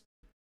suits.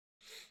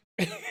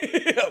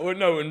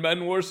 When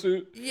men wore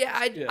suits? Yeah,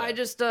 I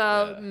just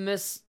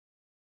miss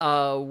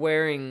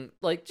wearing,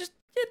 like, just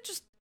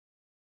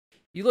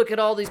you look at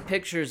all these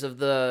pictures of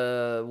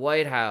the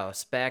White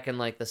House back in,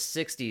 like, the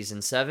 60s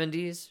and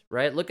 70s,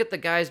 right? Look at the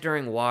guys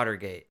during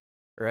Watergate,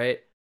 right?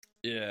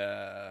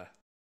 Yeah.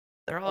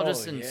 They're all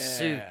just in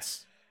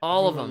suits.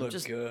 All of them,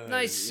 just good.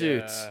 nice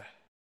suits. Yeah.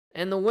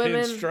 And the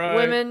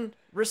women,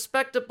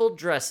 respectable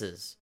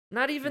dresses.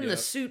 Not even the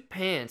suit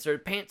pants or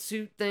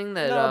pantsuit thing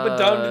that. No, but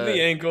down to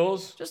the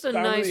ankles. Just a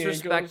nice,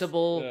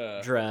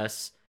 respectable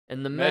dress.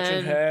 And the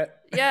matching men,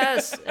 hat.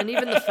 Yes, and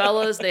even the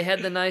fellas, they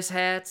had the nice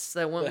hats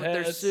that went with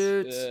their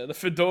suits. Yeah, the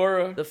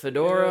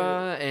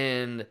fedora.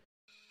 And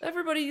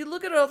everybody, you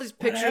look at all these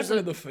pictures what happened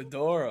of to the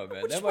fedora,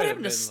 man. What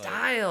happened to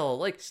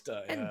style?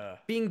 And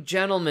being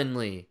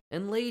gentlemanly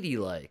and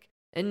ladylike.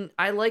 And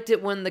I liked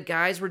it when the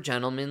guys were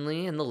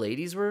gentlemanly and the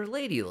ladies were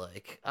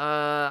ladylike.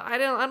 I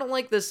don't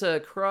like this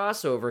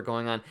crossover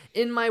going on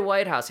in my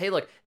White House. Hey,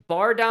 look,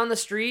 bar down the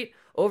street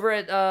over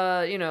at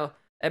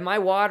at my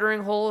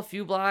watering hole a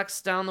few blocks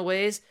down the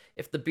ways.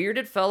 If the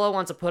bearded fellow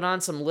wants to put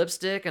on some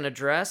lipstick and a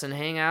dress and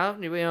hang out,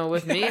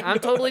 with me, I'm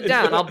totally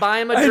down. I'll buy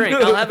him a drink.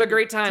 I'll have a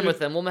great time with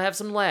him. We'll have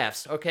some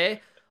laughs. Okay,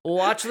 we'll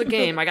watch the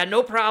game. I got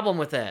no problem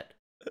with that.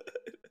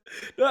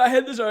 No, I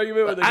had this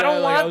argument with a guy. I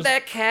don't want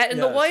that cat in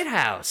the White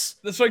House.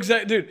 That's what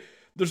exactly, dude.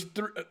 There's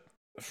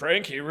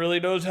Frank, he really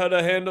knows how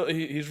to handle.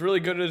 He's really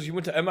good at. He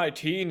went to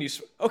MIT, and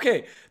he's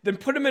okay. Then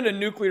put him in a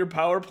nuclear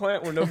power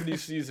plant where nobody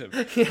sees him.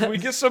 Yes. Can we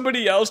get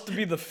somebody else to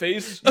be the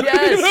face?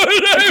 Yes,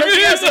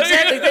 yes,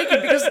 exactly. Thank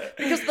you.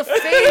 Because the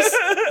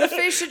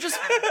face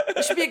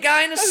should be a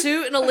guy in a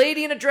suit and a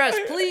lady in a dress,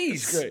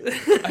 please.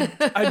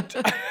 That's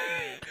great.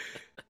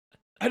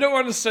 I don't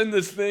want to send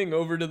this thing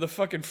over to the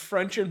fucking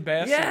French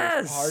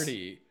ambassador's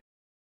party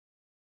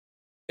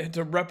and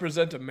to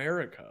represent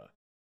America.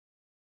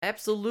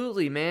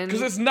 Absolutely, man.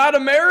 Because it's not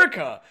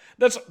America.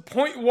 That's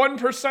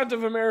 0.1%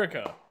 of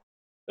America.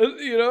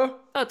 You know?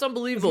 Oh, it's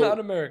unbelievable. It's not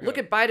America. Look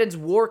at Biden's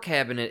war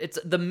cabinet.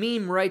 The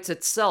meme writes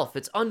itself.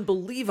 It's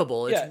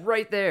unbelievable. It's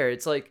right there.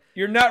 It's like...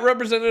 You're not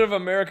representative of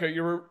America.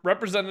 You're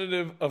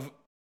representative of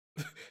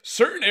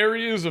certain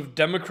areas of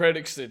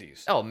democratic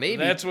cities. Oh,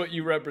 maybe. That's what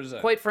you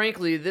represent. Quite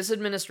frankly, this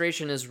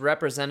administration is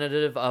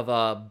representative of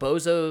a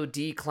Bozo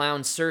D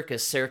Clown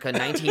Circus circa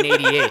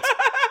 1988.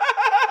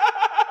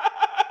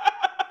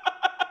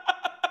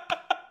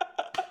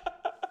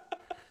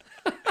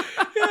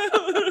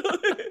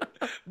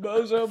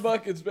 Bozo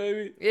buckets,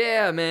 baby.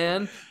 Yeah,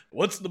 man.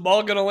 What's the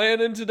ball gonna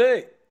land in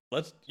today?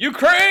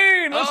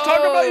 Ukraine! Let's talk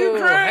about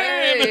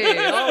Ukraine!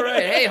 Hey, all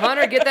right. Hey,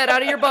 Hunter, get that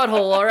out of your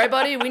butthole, all right,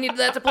 buddy? We need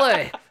that to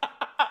play.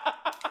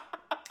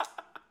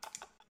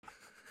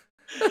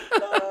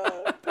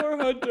 Poor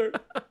Hunter.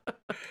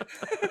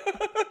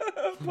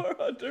 Poor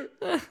Hunter.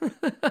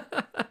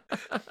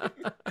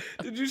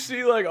 Did you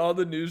see, all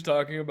the news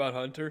talking about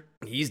Hunter?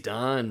 He's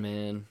done,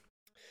 man.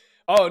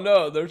 Oh,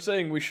 no, they're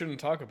saying we shouldn't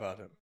talk about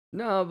him.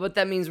 No, but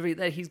that means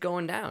that he's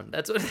going down.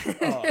 That's what...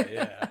 Oh,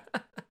 yeah.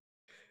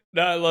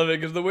 No, I love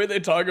it, because the way they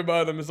talk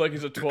about him is like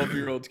he's a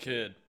 12-year-old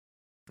kid.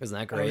 Isn't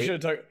that great?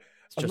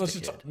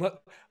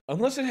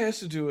 Unless it has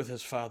to do with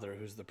his father,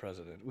 who's the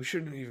president. We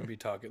shouldn't even be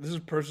talking. This is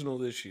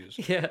personal issues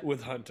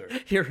with Hunter.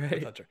 You're right.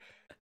 With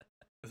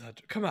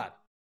Hunter. Come on.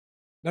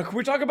 Now, can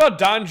we talk about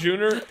Don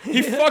Jr.?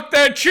 He fucked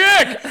that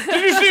chick!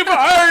 Did you see him?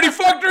 I already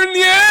fucked her in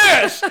the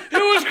ass! It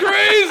was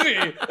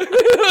crazy!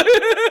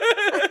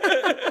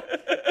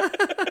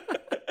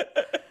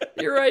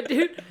 You're right,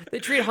 dude. They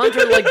treat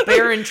Hunter like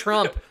Barron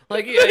Trump.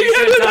 Like, you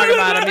shouldn't talk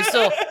about him. He's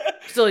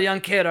still a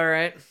young kid, all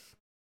right?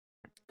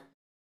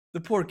 The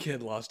poor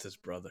kid lost his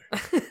brother.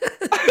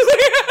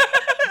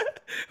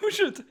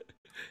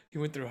 He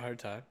went through a hard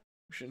time.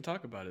 We shouldn't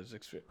talk about his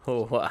experience.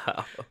 Oh,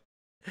 wow.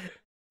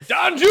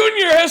 Don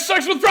Jr. has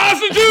sex with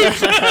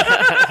prostitutes!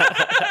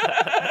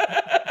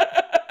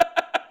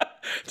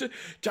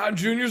 Don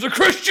Jr.'s a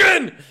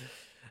Christian!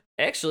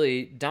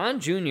 Actually, Don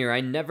Jr.,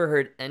 I never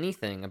heard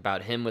anything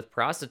about him with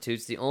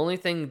prostitutes. The only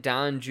thing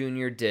Don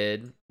Jr.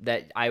 did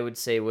that I would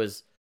say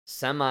was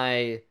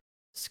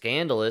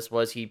semi-scandalous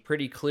was he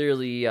pretty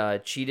clearly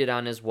cheated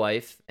on his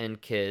wife and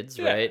kids,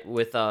 right?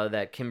 With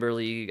that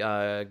Kimberly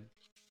Guilfoyle?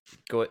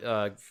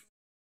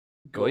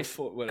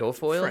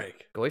 Guilfoyle?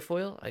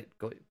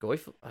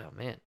 Guilfoyle? Oh,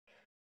 man.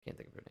 Can't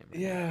think of her name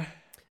right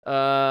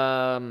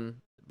now.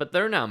 But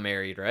they're now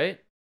married, right?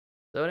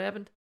 Is that what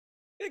happened?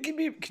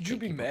 Could you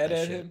be mad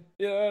at him?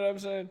 You know what I'm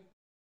saying?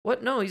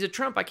 What? No, he's a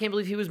Trump. I can't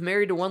believe he was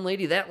married to one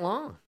lady that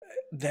long.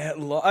 That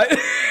long? It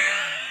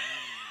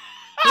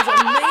was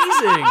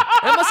amazing.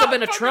 That must have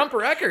been a Trump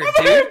record,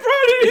 dude. I'm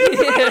proud of you.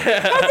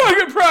 Yeah. I'm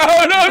fucking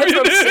proud of That's you,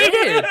 what I'm dude.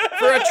 saying.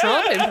 For a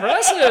Trump,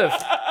 impressive.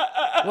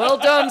 Well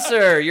done,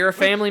 sir. You're a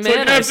family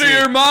man. Like after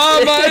your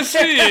mom, I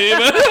see.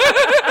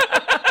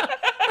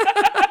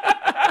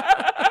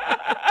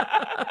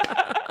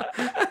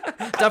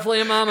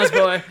 Definitely a mama's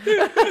boy.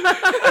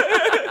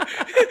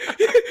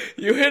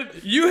 You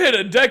hit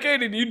a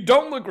decade and you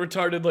don't look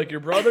retarded like your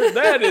brother.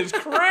 That is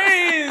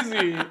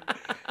crazy.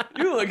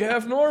 You look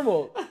half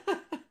normal.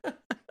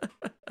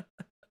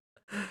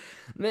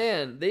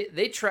 Man,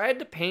 they tried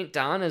to paint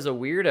Don as a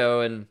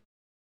weirdo, and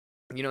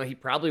he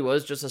probably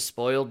was just a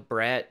spoiled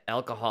brat,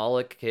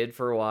 alcoholic kid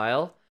for a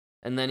while,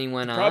 and then he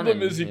went on. The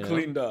problem is he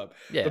cleaned up.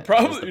 Yeah. The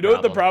problem, you know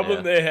what the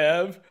problem they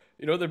have?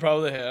 You know what the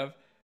problem they have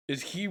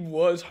is he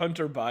was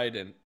Hunter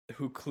Biden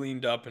who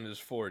cleaned up in his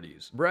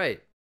 40s.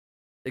 Right.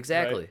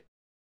 Exactly. Right?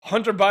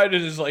 Hunter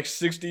Biden is like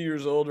 60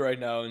 years old right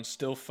now and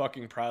still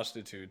fucking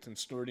prostitutes and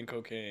snorting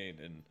cocaine.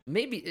 And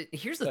maybe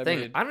here's the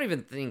thing: I don't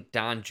even think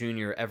Don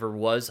Jr. ever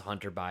was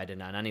Hunter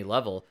Biden on any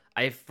level.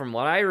 From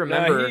what I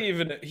remember, he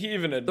even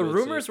admits the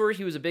rumors were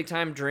he was a big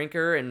time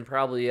drinker and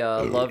probably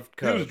loved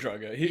coke. He was a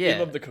drugger. He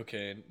loved the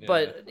cocaine. Yeah.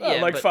 But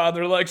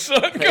father, like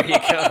son. There you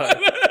go.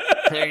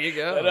 There you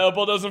go. That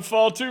apple doesn't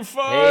fall too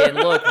far. Hey, and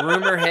look,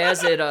 rumor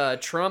has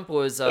it Trump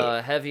was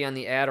heavy on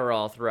the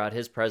Adderall throughout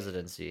his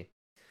presidency.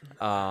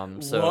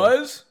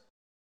 Was?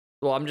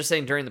 Well, I'm just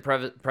saying during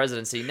the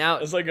presidency. Now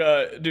it's like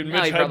dude. Now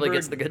Mitch he Hedberg, probably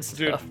gets the good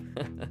stuff.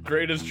 Dude,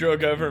 greatest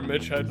joke ever,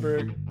 Mitch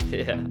Hedberg.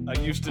 Yeah. I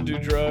used to do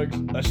drugs.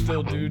 I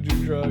still do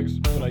drugs,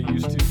 but I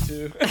used to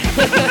too.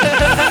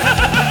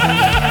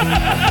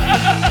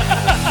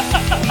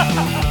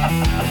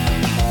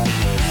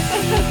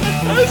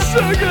 That's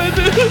so good,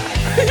 dude.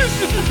 I used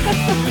to do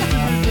drugs, but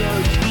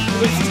I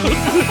still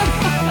do.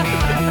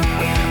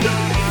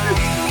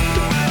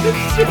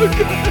 It's so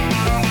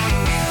good.